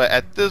apprentice, but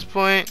at this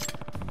point,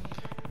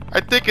 I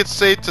think it's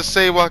safe to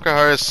say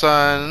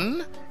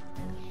Wakahara-san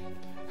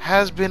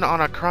has been on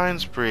a crime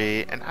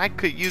spree, and I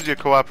could use your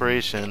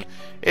cooperation.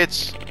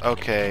 It's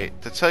okay.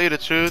 To tell you the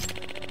truth,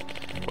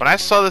 when I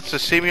saw the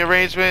sashimi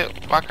arrangement,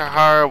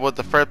 Wakahara was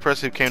the first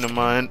person who came to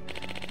mind.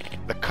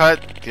 The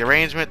cut, the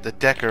arrangement, the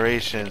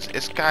decorations.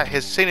 It's got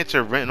his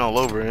signature written all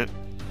over it.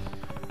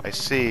 I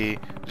see.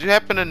 Do you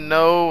happen to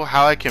know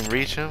how I can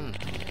reach him?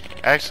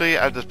 Actually,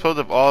 I've disposed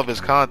of all of his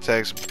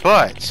contacts,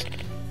 but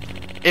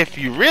if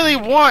you really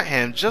want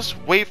him, just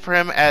wait for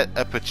him at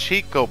a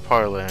pachinko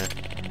parlor.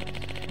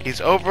 He's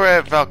over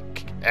at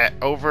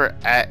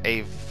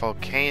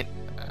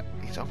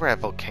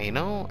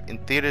Volcano in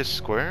Theater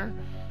Square.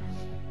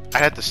 I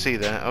had to see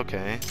that.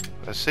 Okay,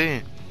 let's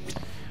see.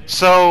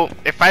 So,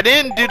 if I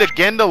didn't do the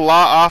Genda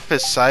Law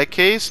Office side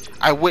case,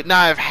 I would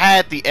not have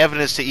had the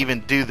evidence to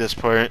even do this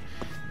part.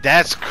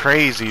 That's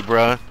crazy,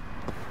 bruh.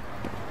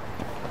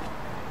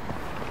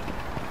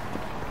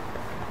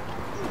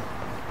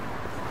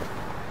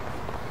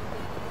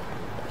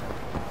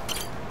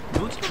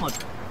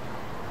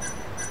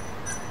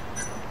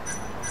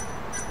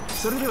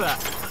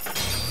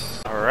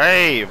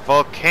 Alright,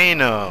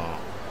 Volcano.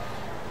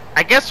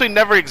 I guess we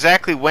never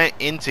exactly went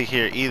into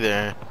here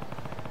either.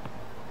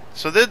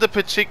 So there's the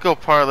pachinko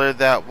parlor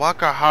that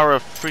Wakahara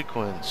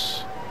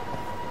frequents.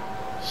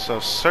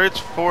 So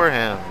search for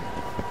him.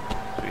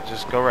 Do we We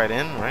just go right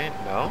in, right?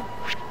 No?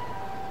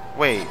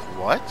 Wait,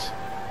 what?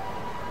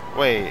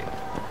 Wait,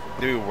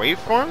 do we wait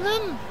for him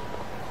then?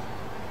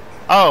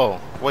 Oh,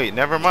 wait,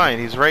 never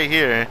mind. He's right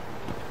here.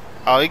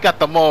 Oh, he got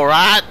the mole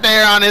right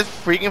there on his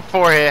freaking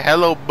forehead.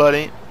 Hello,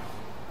 buddy.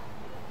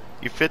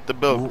 You fit the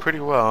bill pretty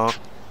well.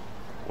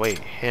 Wait,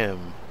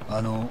 him.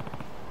 Are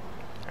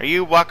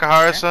you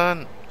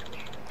Wakahara-san?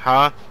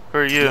 Huh? Who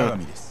are you?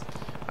 I'm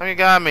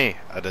Yagami,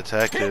 a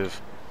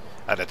detective.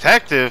 A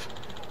detective?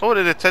 What would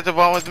a detective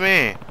want with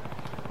me?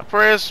 A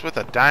purse with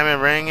a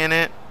diamond ring in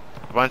it?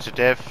 A bunch of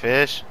dead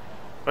fish?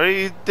 What do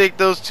you think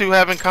those two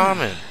have in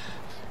common?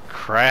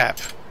 Crap.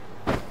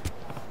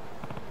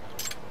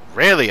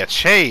 Really, a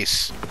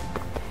chase?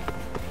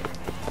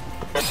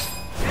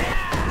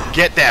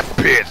 Get that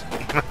bitch!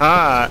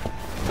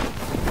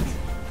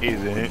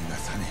 Easy.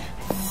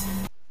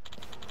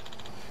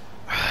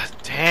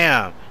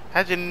 Damn,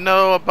 how'd you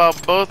know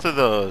about both of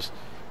those?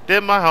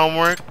 Did my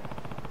homework.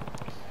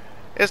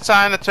 It's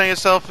time to turn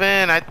yourself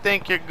in. I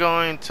think you're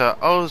going to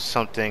owe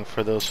something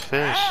for those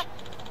fish.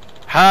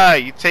 Hi,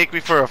 you take me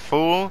for a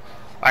fool?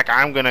 Like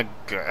I'm gonna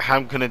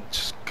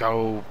just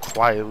go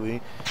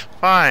quietly.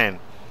 Fine.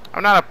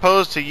 I'm not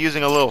opposed to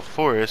using a little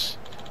force.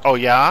 Oh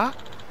yeah?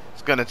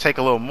 It's gonna take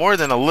a little more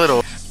than a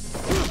little.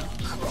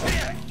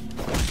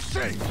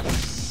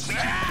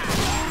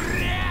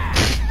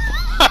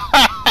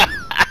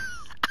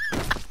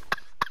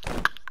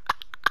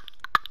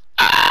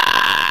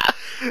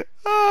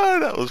 Oh,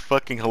 that was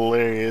fucking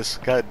hilarious.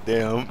 God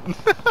damn.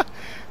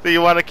 Do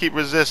you want to keep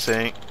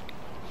resisting?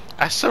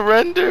 I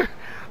surrender.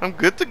 I'm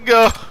good to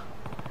go.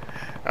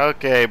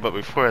 Okay, but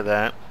before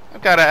that,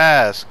 I've got to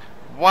ask,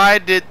 why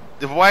did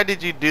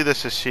you do the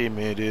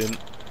sashimi, dude?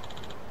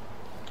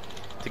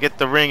 To get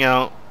the ring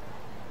out,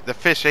 the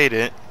fish ate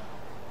it.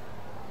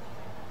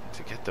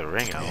 To get the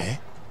ring out.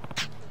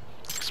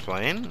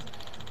 Explain.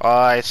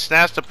 I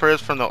snatched the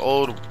purse from the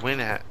old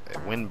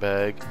wind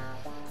bag,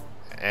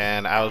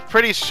 and I was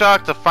pretty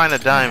shocked to find a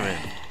diamond.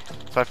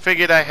 So I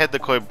figured I'd head to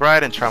Koi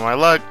Bride and try my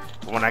luck.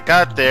 But when I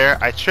got there,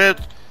 I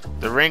tripped.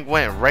 The ring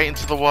went right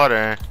into the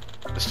water.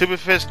 The stupid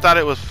fish thought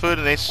it was food,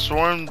 and they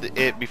swarmed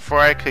it before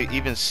I could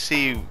even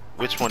see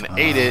which one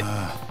ate it.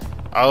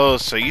 Oh,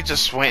 so you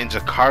just went and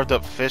just carved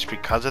up fish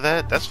because of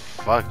that? That's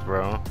fucked,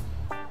 bro.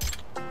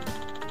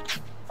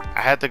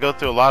 I had to go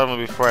through a lot of them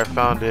before I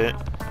found it.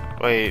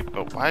 Wait,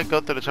 but why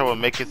go through the trouble of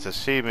making it to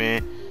see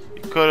me?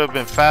 You could have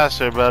been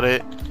faster about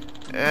it.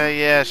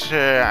 Yeah,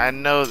 sure, I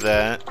know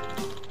that.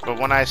 But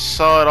when I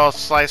saw it all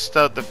sliced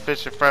up, the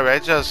fish and fried, I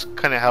just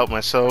couldn't help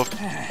myself.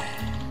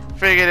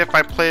 Figured if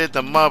I plated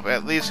them up,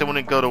 at least it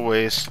wouldn't go to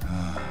waste.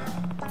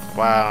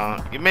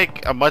 Wow, you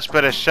make a much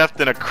better chef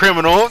than a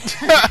criminal.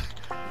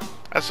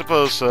 I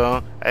suppose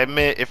so. I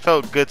admit, it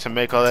felt good to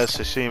make all that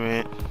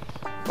sashimi.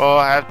 Well,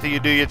 after you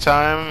do your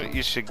time,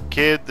 you should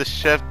give the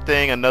chef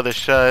thing another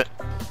shot.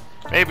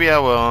 Maybe I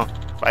will,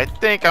 but I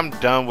think I'm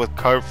done with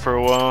carp for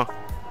a while.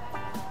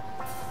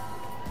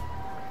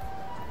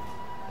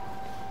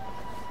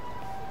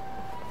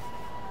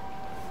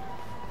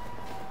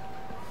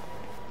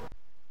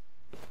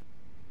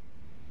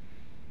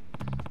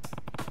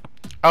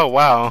 Oh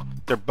wow,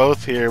 they're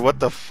both here. What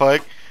the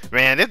fuck?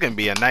 Man, this gonna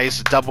be a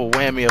nice double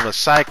whammy of a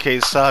side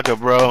case saga,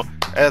 bro.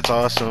 That's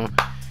awesome.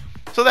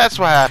 So that's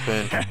what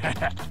happened.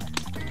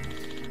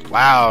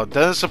 Wow,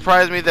 doesn't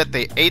surprise me that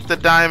they ate the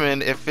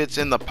diamond. If it's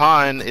in the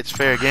pond, it's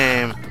fair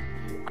game.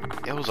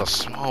 It was a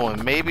small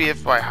one. Maybe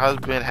if my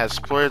husband had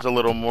splurged a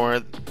little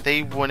more,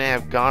 they wouldn't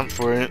have gone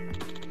for it.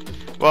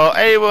 Well,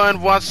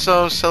 anyone wants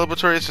some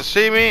celebratory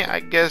sashimi? I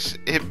guess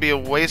it'd be a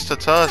waste to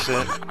toss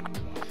it.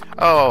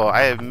 Oh,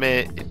 I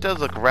admit, it does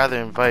look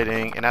rather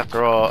inviting, and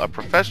after all, a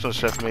professional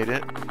chef made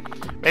it.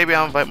 Maybe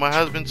I'll invite my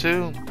husband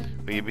too.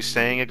 Will you be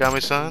staying,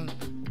 Yagami-san?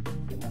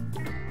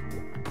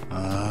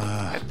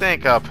 I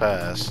think I'll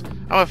pass.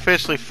 I'm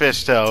officially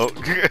fished out.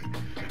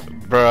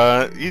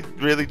 Bruh, you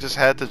really just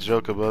had to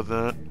joke about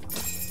that.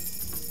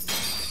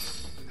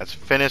 That's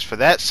finished for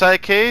that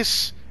side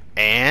case.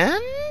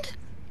 And?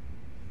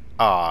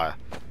 Aw.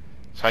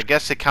 So I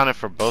guess it counted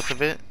for both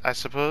of it, I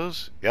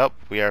suppose. Yep,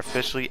 we are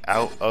officially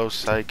out of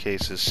side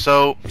cases.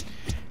 So,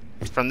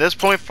 from this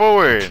point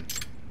forward,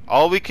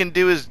 all we can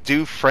do is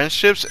do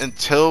friendships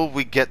until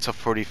we get to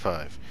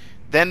 45.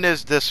 Then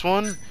there's this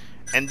one,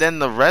 and then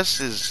the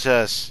rest is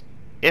just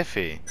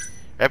iffy.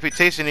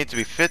 Reputation needs to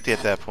be 50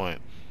 at that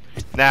point.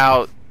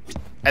 Now,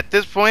 at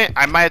this point,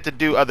 I might have to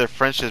do other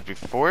friendships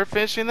before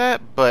finishing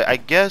that, but I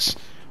guess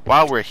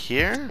while we're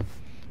here,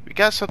 we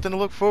got something to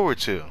look forward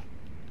to.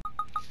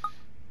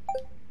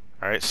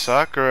 Alright,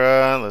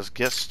 Sakura, let's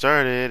get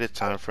started. It's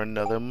time for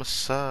another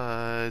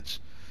massage.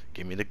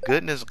 Give me the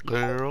goodness,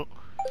 girl.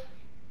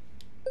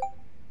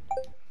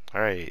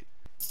 Alright.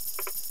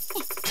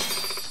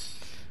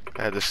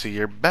 I had to see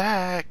your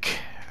back.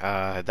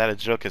 Is that a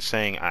joke of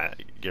saying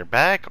your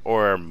back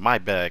or my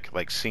back?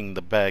 Like seeing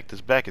the back. This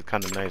back is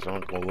kind of nice, I'm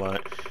not gonna lie.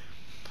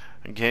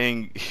 I'm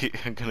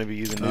gonna be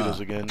using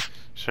noodles again.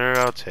 Sure,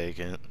 I'll take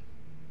it.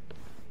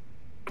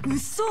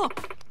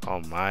 Oh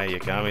my,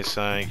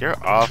 Yagami-san, you're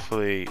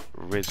awfully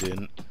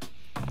rigid.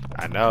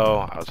 I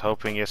know. I was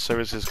hoping your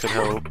services could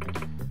help.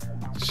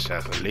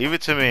 Just leave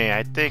it to me.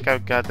 I think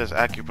I've got this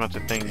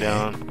acupuncture thing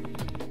down.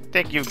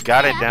 Think you've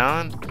got it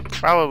down?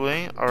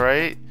 Probably.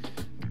 Alright.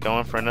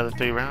 Going for another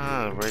 3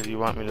 rounds. Where do you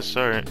want me to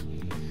start?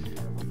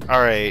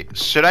 Alright.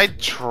 Should I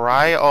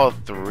try all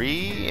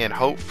 3 and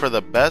hope for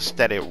the best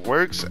that it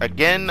works?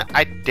 Again,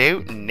 I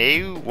don't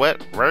know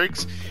what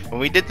works. When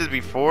we did this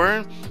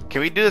before,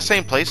 can we do the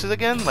same places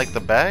again? Like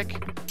the back?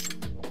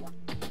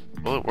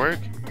 Will it work?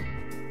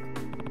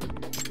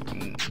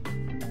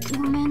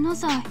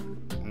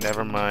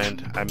 Never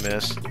mind. I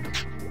missed.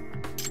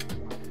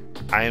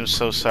 I am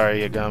so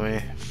sorry,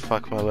 Yagami.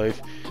 Fuck my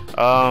life.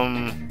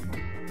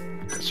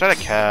 Let's try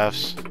the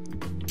calves.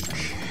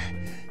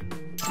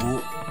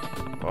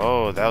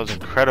 Oh, that was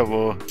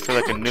incredible. I feel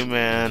like a new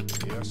man.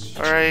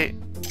 Alright.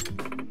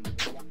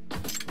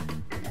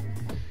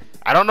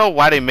 I don't know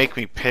why they make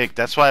me pick.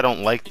 That's why I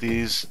don't like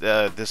these,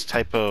 this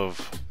type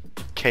of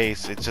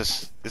case. It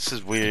just, this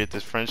is weird.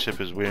 This friendship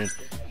is weird.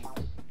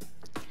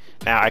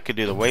 Now I could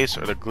do the waist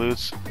or the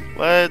glutes.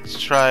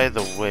 Let's try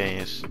the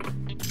waist.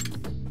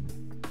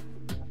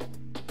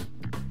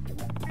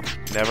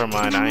 Never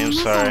mind, I am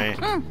sorry.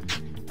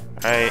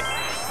 Alright.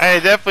 Hey,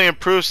 definitely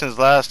improved since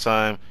last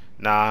time.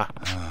 Nah.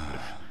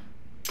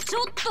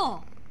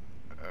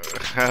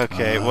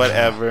 Okay,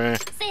 whatever.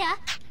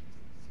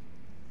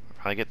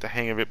 I get the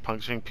hang of it,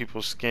 puncturing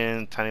people's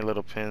skin, tiny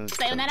little pins.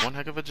 One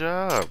heck of a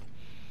job.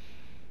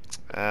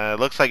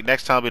 Looks like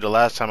next time will be the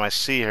last time I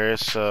see her,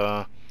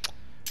 so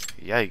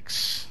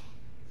yikes.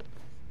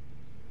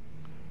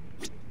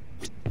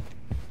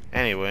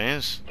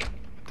 Anyways,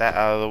 that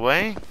out of the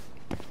way,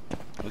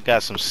 we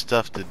got some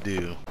stuff to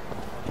do.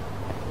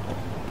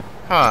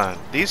 Huh,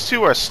 these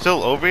two are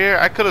still over here?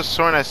 I could have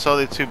sworn I saw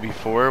the two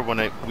before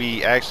when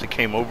we actually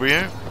came over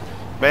here.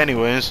 But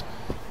anyways,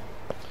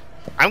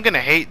 I'm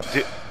gonna hate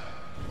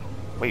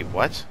wait,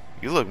 what?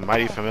 You look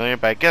mighty familiar,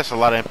 but I guess a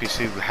lot of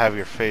NPCs have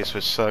your face,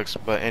 which sucks.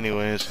 But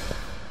anyways,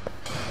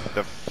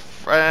 the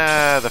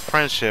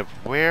friendship,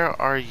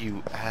 where are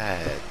you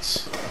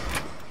at?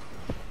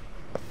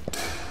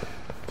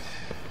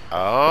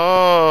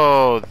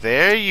 Oh,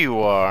 there you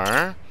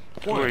are.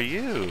 Who are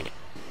you?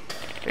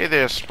 Hey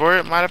there,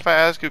 sport. Mind if I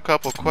ask you a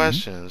couple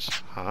questions?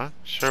 Huh?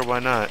 Sure, why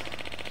not?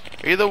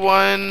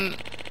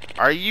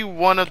 Are you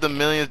one of the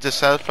millions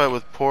dissatisfied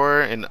with poor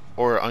and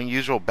or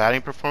unusual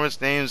batting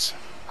performance? Name's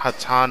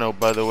Hatano,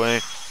 by the way.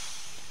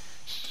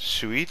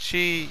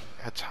 Shuichi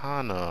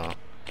Hatano.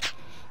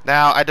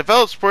 Now, I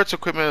developed sports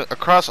equipment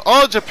across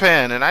all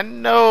Japan, and I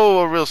know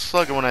a real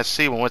slugger when I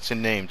see one. What's your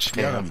name,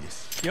 champ?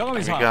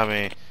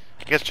 Yagami.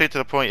 Get straight to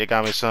the point,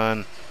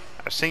 Yagami-san.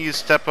 I've seen you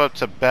step up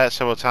to bat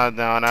several times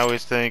now, and I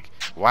always think,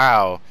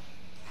 wow,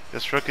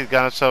 this rookie's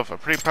got himself a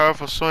pretty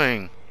powerful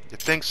swing. You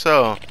think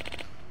so?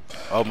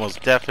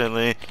 Almost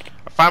definitely.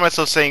 I find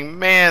myself saying,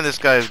 man, this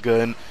guy's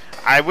good.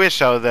 I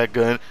wish I was that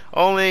good.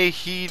 Only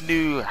he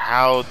knew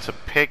how to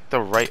pick the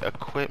right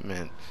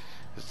equipment.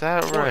 Is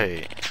that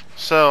right?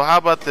 So, how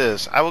about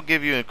this? I will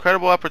give you an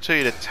incredible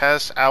opportunity to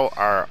test out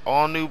our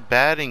all-new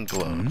batting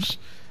gloves.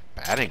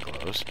 Batting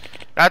gloves?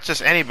 Not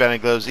just any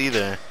batting gloves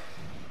either.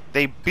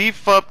 They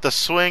beef up the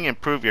swing,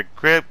 improve your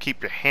grip,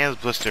 keep your hands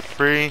blister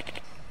free.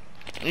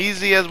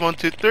 Easy as 1,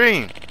 2,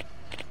 3.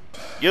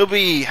 You'll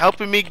be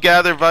helping me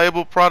gather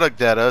valuable product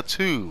data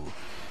too.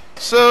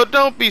 So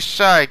don't be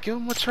shy, give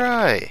them a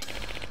try.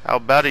 How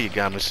about it,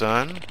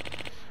 Yagami-san?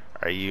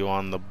 Are you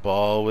on the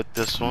ball with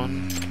this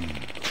one?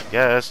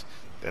 Yes.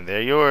 Then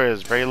they're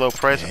yours. Very low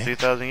price of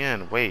 3,000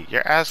 yen. Wait,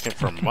 you're asking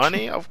for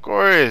money? Of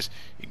course.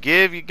 You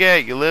give, you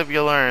get. You live,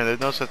 you learn. There's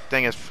no such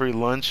thing as free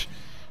lunch.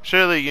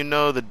 Surely you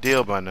know the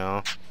deal by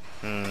now.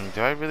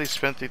 Do I really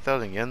spend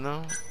 3,000 yen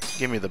though?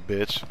 Give me the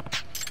bitch.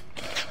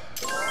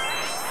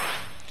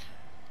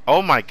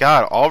 Oh my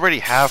god, already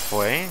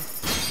halfway?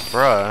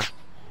 Bruh.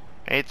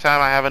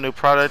 Anytime I have a new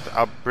product,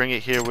 I'll bring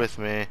it here with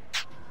me.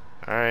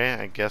 Alright,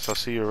 I guess I'll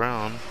see you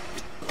around.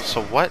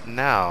 So what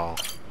now?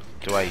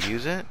 Do I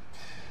use it?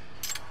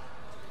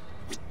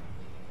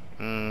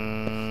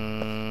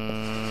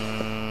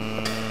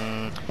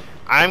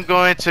 I'm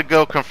going to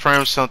go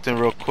confirm something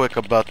real quick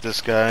about this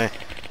guy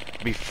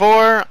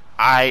before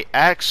I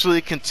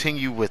actually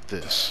continue with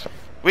this.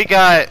 We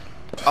got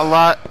a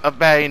lot of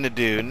batting to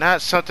do.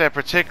 Not something I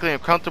particularly am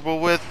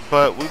comfortable with,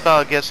 but we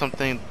about to get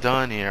something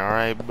done here,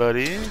 alright,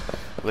 buddy?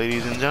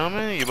 Ladies and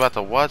gentlemen, you about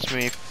to watch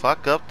me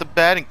fuck up the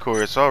batting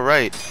course.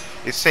 Alright,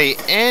 they say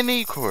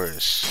any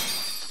course.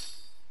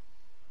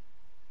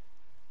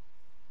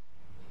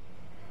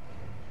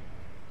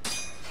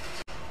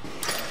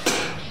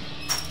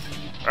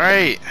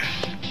 Alright,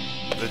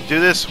 let's do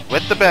this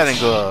with the batting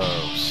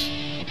gloves.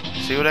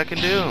 See what I can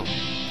do.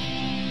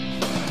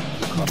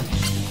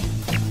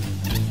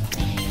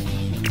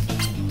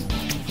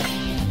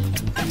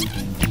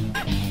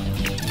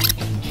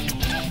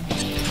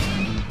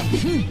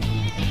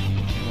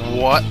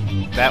 What?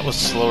 That was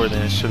slower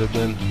than it should have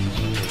been.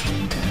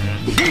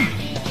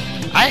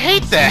 I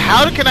hate that.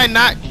 How can I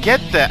not get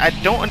that? I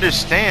don't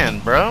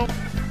understand, bro.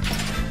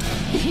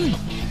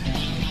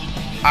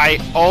 I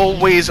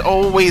always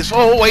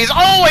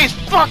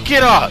fuck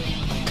it up!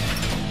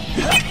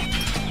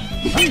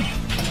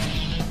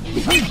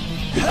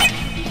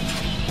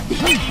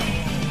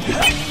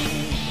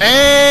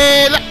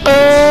 And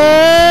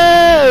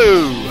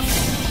oh!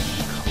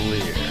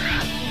 Clear.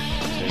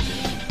 Take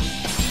it.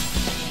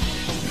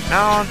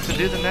 Now on to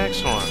do the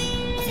next one.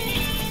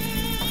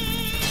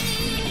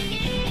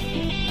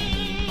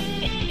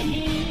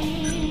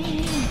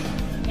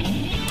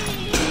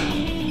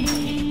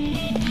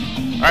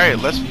 Alright,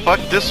 let's fuck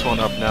this one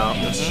up now.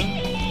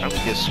 I'm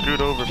gonna get screwed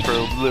over for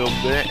a little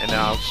bit and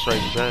now I'll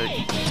strike back.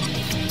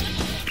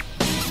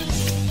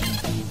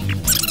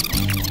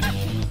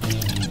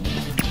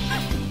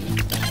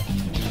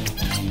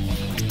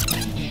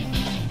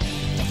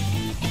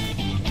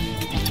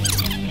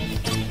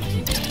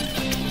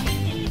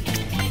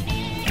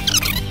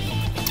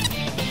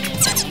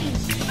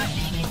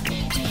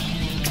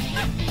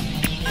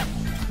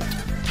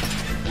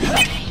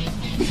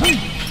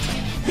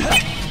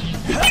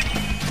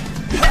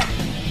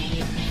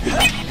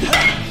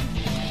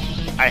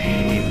 I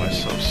hate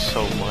myself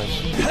so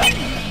much.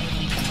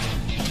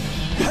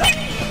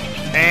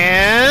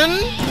 And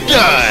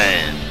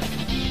done!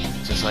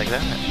 Just like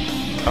that.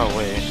 Oh,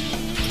 wait.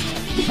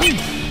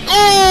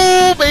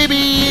 Oh,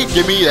 baby!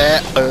 Give me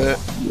that.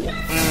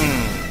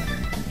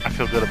 I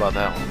feel good about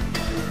that one.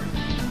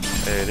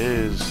 There it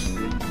is.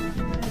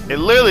 It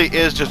literally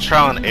is just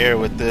trial and error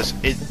with this.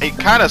 It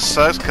kind of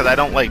sucks because I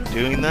don't like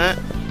doing that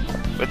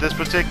with this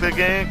particular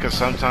game because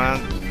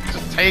sometimes it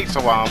just takes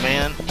a while,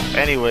 man.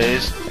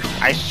 Anyways,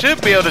 I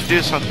should be able to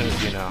do something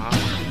with you now, huh?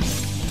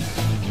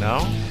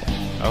 No?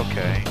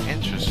 Okay,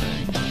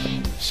 interesting.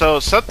 So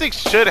something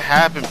should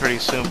happen pretty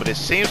soon, but it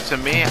seems to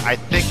me, I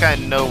think I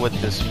know what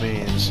this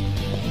means.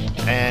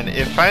 And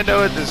if I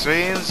know what this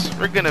means,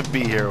 we're gonna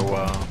be here a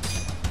while.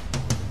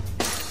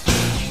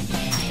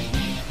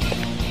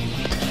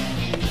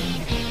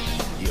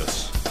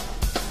 Yes.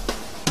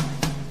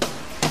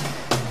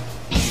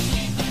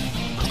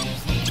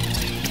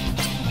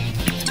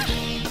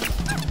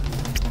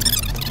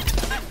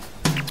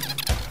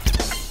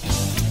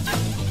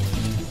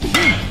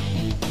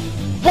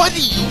 What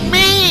do you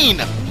mean?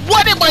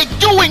 What am I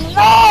doing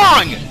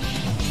wrong?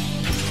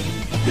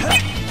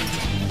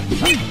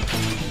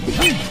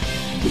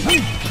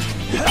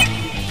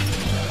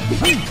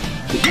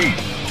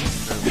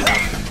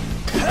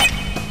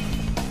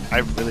 I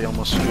really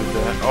almost screwed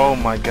that. Oh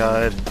my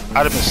god.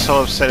 I'd have been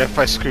so upset if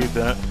I screwed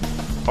that.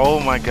 Oh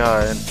my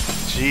god.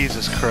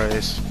 Jesus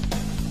Christ.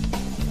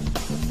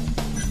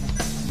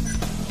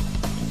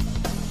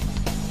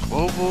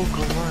 Global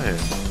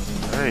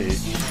Goliath. Alright.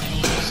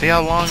 See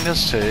how long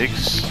this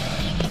takes.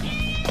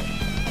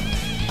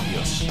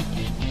 Yes.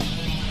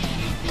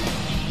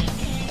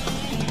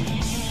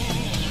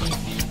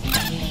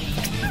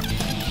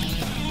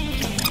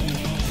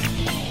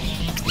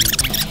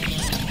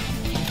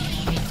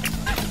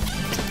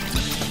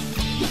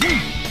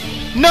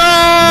 No!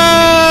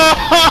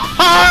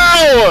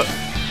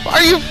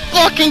 Are you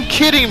fucking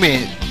kidding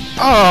me?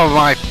 Oh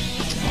my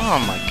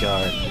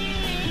god.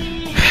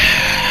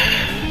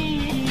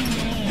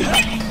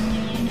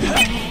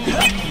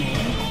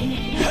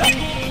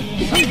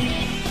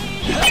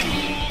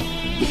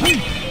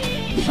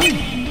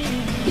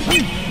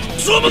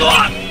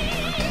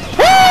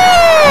 Woo!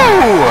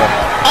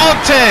 All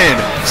 10!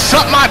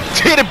 Suck my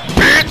titty,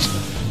 bitch!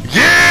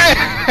 Yeah!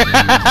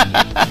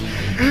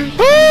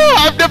 Woo!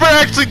 I've never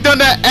actually done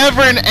that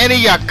ever in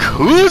any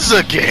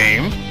Yakuza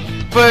game.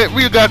 But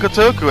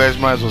Ryugakotoku, I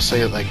might as well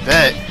say it like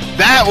that.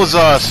 That was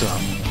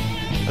awesome.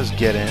 Let's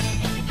get it.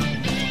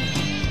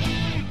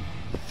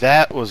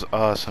 That was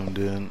awesome,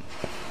 dude.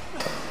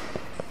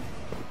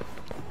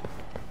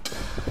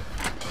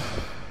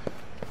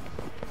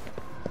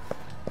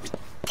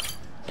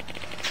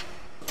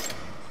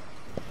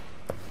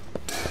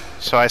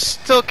 So I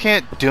still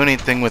can't do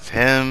anything with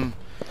him,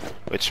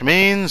 which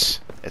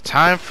means it's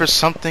time for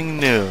something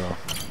new.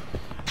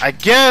 I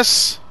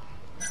guess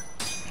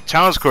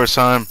challenge course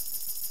time.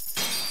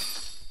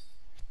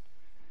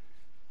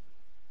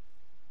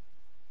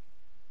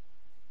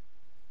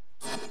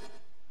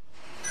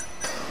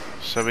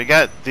 So we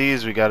got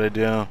these we gotta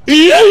do.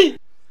 You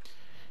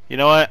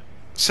know what?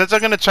 Since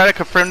I'm gonna try to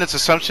confirm this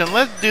assumption,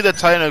 let's do the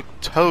Titan of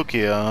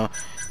Tokyo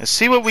and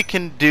see what we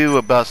can do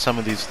about some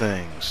of these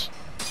things.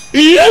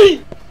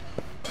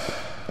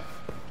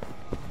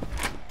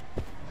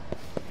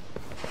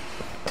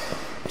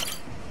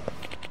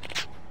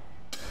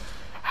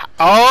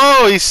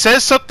 Oh, he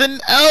says something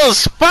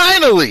else,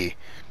 finally!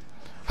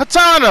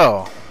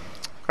 Hatano!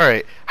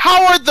 Alright,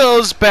 how are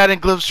those batting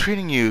gloves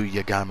treating you,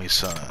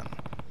 Yagami-san?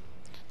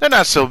 They're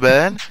not so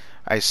bad.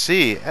 I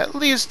see. At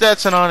least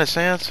that's an honest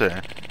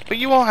answer. But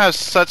you won't have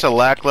such a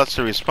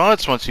lackluster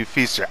response once you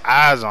feast your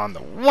eyes on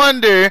the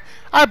wonder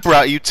I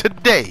brought you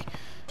today.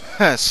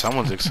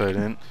 Someone's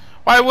excited.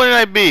 Why wouldn't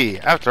I be?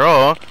 After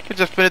all, we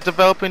just finished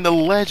developing the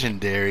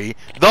legendary,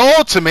 the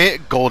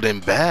ultimate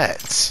golden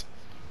bats.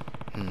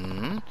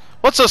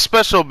 What's so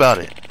special about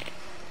it?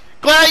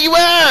 Glad you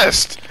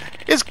asked!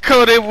 It's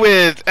coated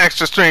with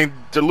extra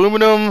strength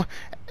aluminum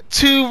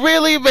to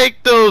really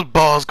make those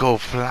balls go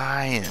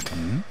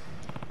flying.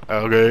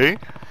 Okay.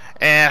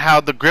 And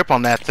how the grip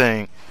on that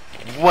thing.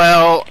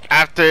 Well,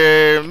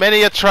 after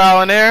many a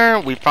trial and error,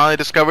 we finally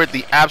discovered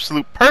the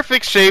absolute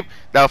perfect shape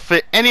that'll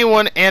fit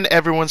anyone and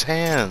everyone's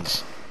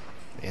hands.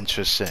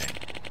 Interesting.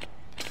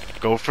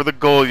 Go for the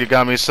goal,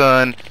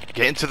 Yagami-san.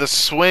 Get into the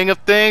swing of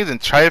things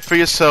and try it for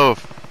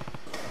yourself.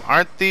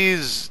 Aren't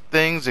these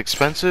things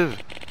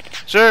expensive?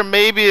 Sure,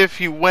 maybe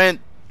if you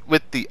went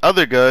with the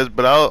other guys,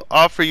 but I'll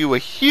offer you a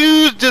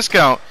huge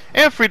discount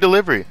and free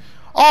delivery.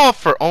 All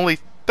for only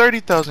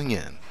 30,000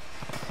 yen.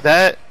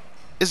 That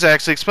is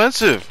actually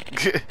expensive.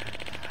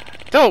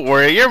 Don't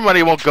worry, your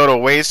money won't go to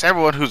waste.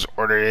 Everyone who's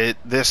ordered it,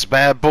 this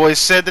bad boy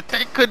said that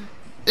they could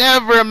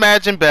never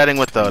imagine batting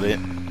without it.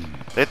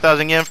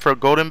 8,000 yen for a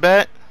golden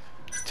bat?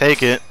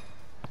 Take it.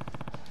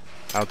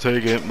 I'll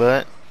take it,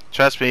 but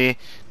trust me,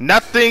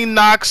 nothing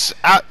knocks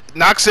it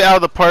out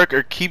of the park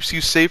or keeps you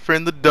safer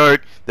in the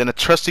dark than a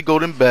trusty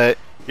golden bat.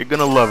 You're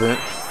gonna love it.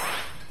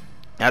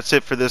 That's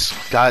it for this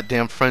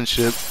goddamn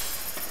friendship.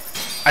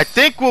 I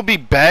think we'll be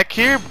back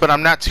here, but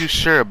I'm not too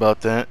sure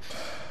about that.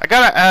 I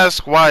gotta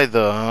ask why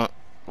though.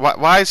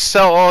 Why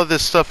sell all of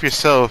this stuff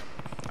yourself?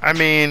 I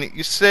mean,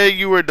 you said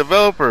you were a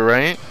developer,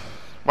 right?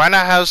 Why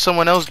not have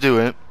someone else do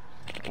it?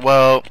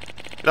 Well,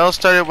 it all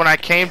started when I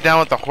came down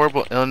with a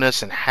horrible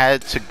illness and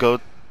had to go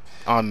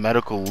on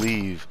medical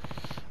leave.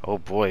 Oh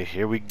boy,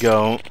 here we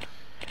go.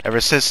 Ever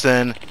since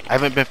then, I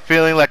haven't been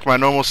feeling like my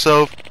normal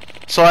self,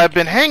 so I've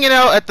been hanging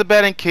out at the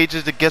batting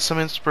cages to get some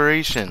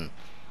inspiration.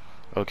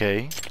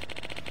 Okay.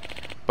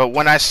 But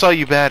when I saw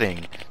you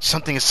batting,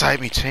 something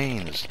inside me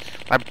changed.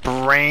 My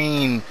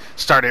brain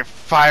started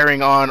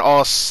firing on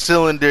all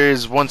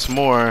cylinders once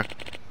more.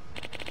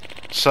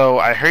 So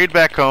I hurried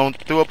back home,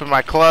 threw open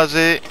my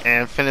closet,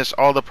 and finished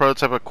all the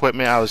prototype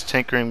equipment I was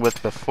tinkering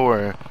with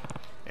before.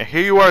 And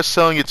here you are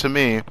selling it to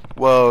me.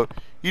 Well,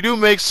 you do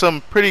make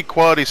some pretty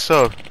quality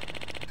stuff.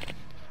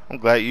 I'm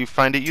glad you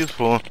find it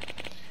useful.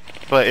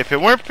 But if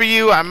it weren't for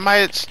you, I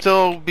might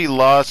still be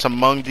lost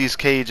among these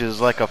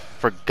cages like a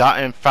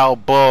forgotten foul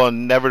ball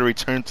and never to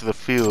return to the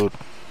field.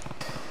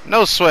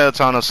 No sweat,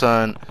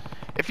 Otano-san.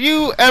 If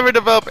you ever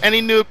develop any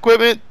new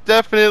equipment,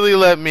 definitely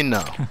let me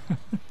know.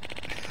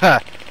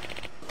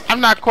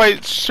 I'm not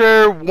quite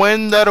sure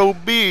when that'll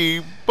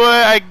be,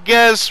 but I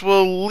guess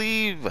we'll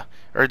leave,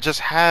 or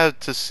just have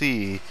to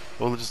see.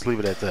 We'll just leave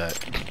it at that.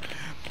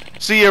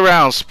 See you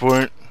around,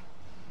 sport.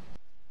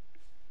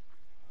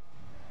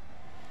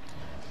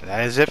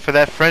 That is it for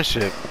that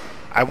friendship.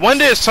 I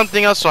wonder if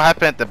something else will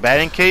happen at the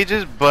batting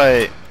cages,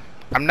 but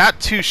I'm not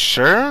too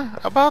sure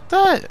about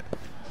that.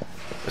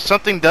 If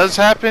something does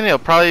happen, it'll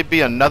probably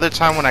be another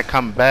time when I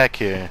come back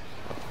here.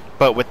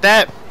 But with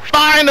that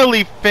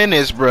finally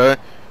finished, bruh,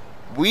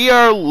 we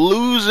are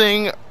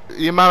losing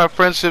the amount of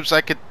friendships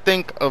I could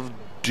think of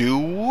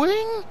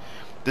doing.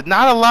 There's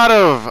not a lot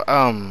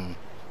of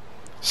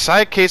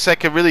side cases I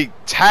could really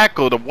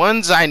tackle. The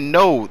ones I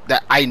know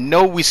that I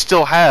know we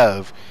still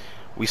have.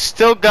 We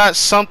still got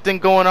something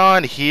going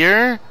on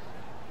here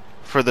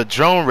for the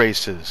drone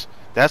races.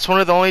 That's one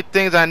of the only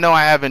things I know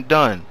I haven't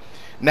done.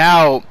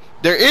 Now,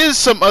 there is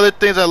some other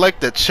things I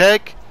like to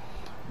check,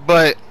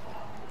 but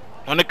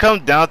when it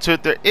comes down to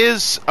it, there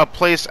is a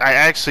place I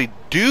actually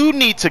do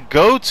need to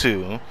go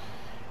to,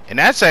 and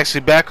that's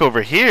actually back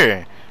over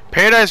here.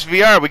 Paradise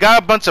VR. We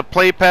got a bunch of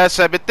play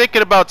passes. I've been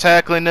thinking about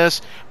tackling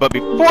this, but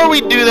before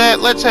we do that,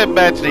 let's head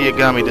back to the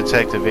Yagami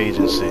Detective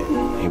Agency.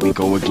 Here we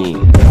go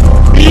again.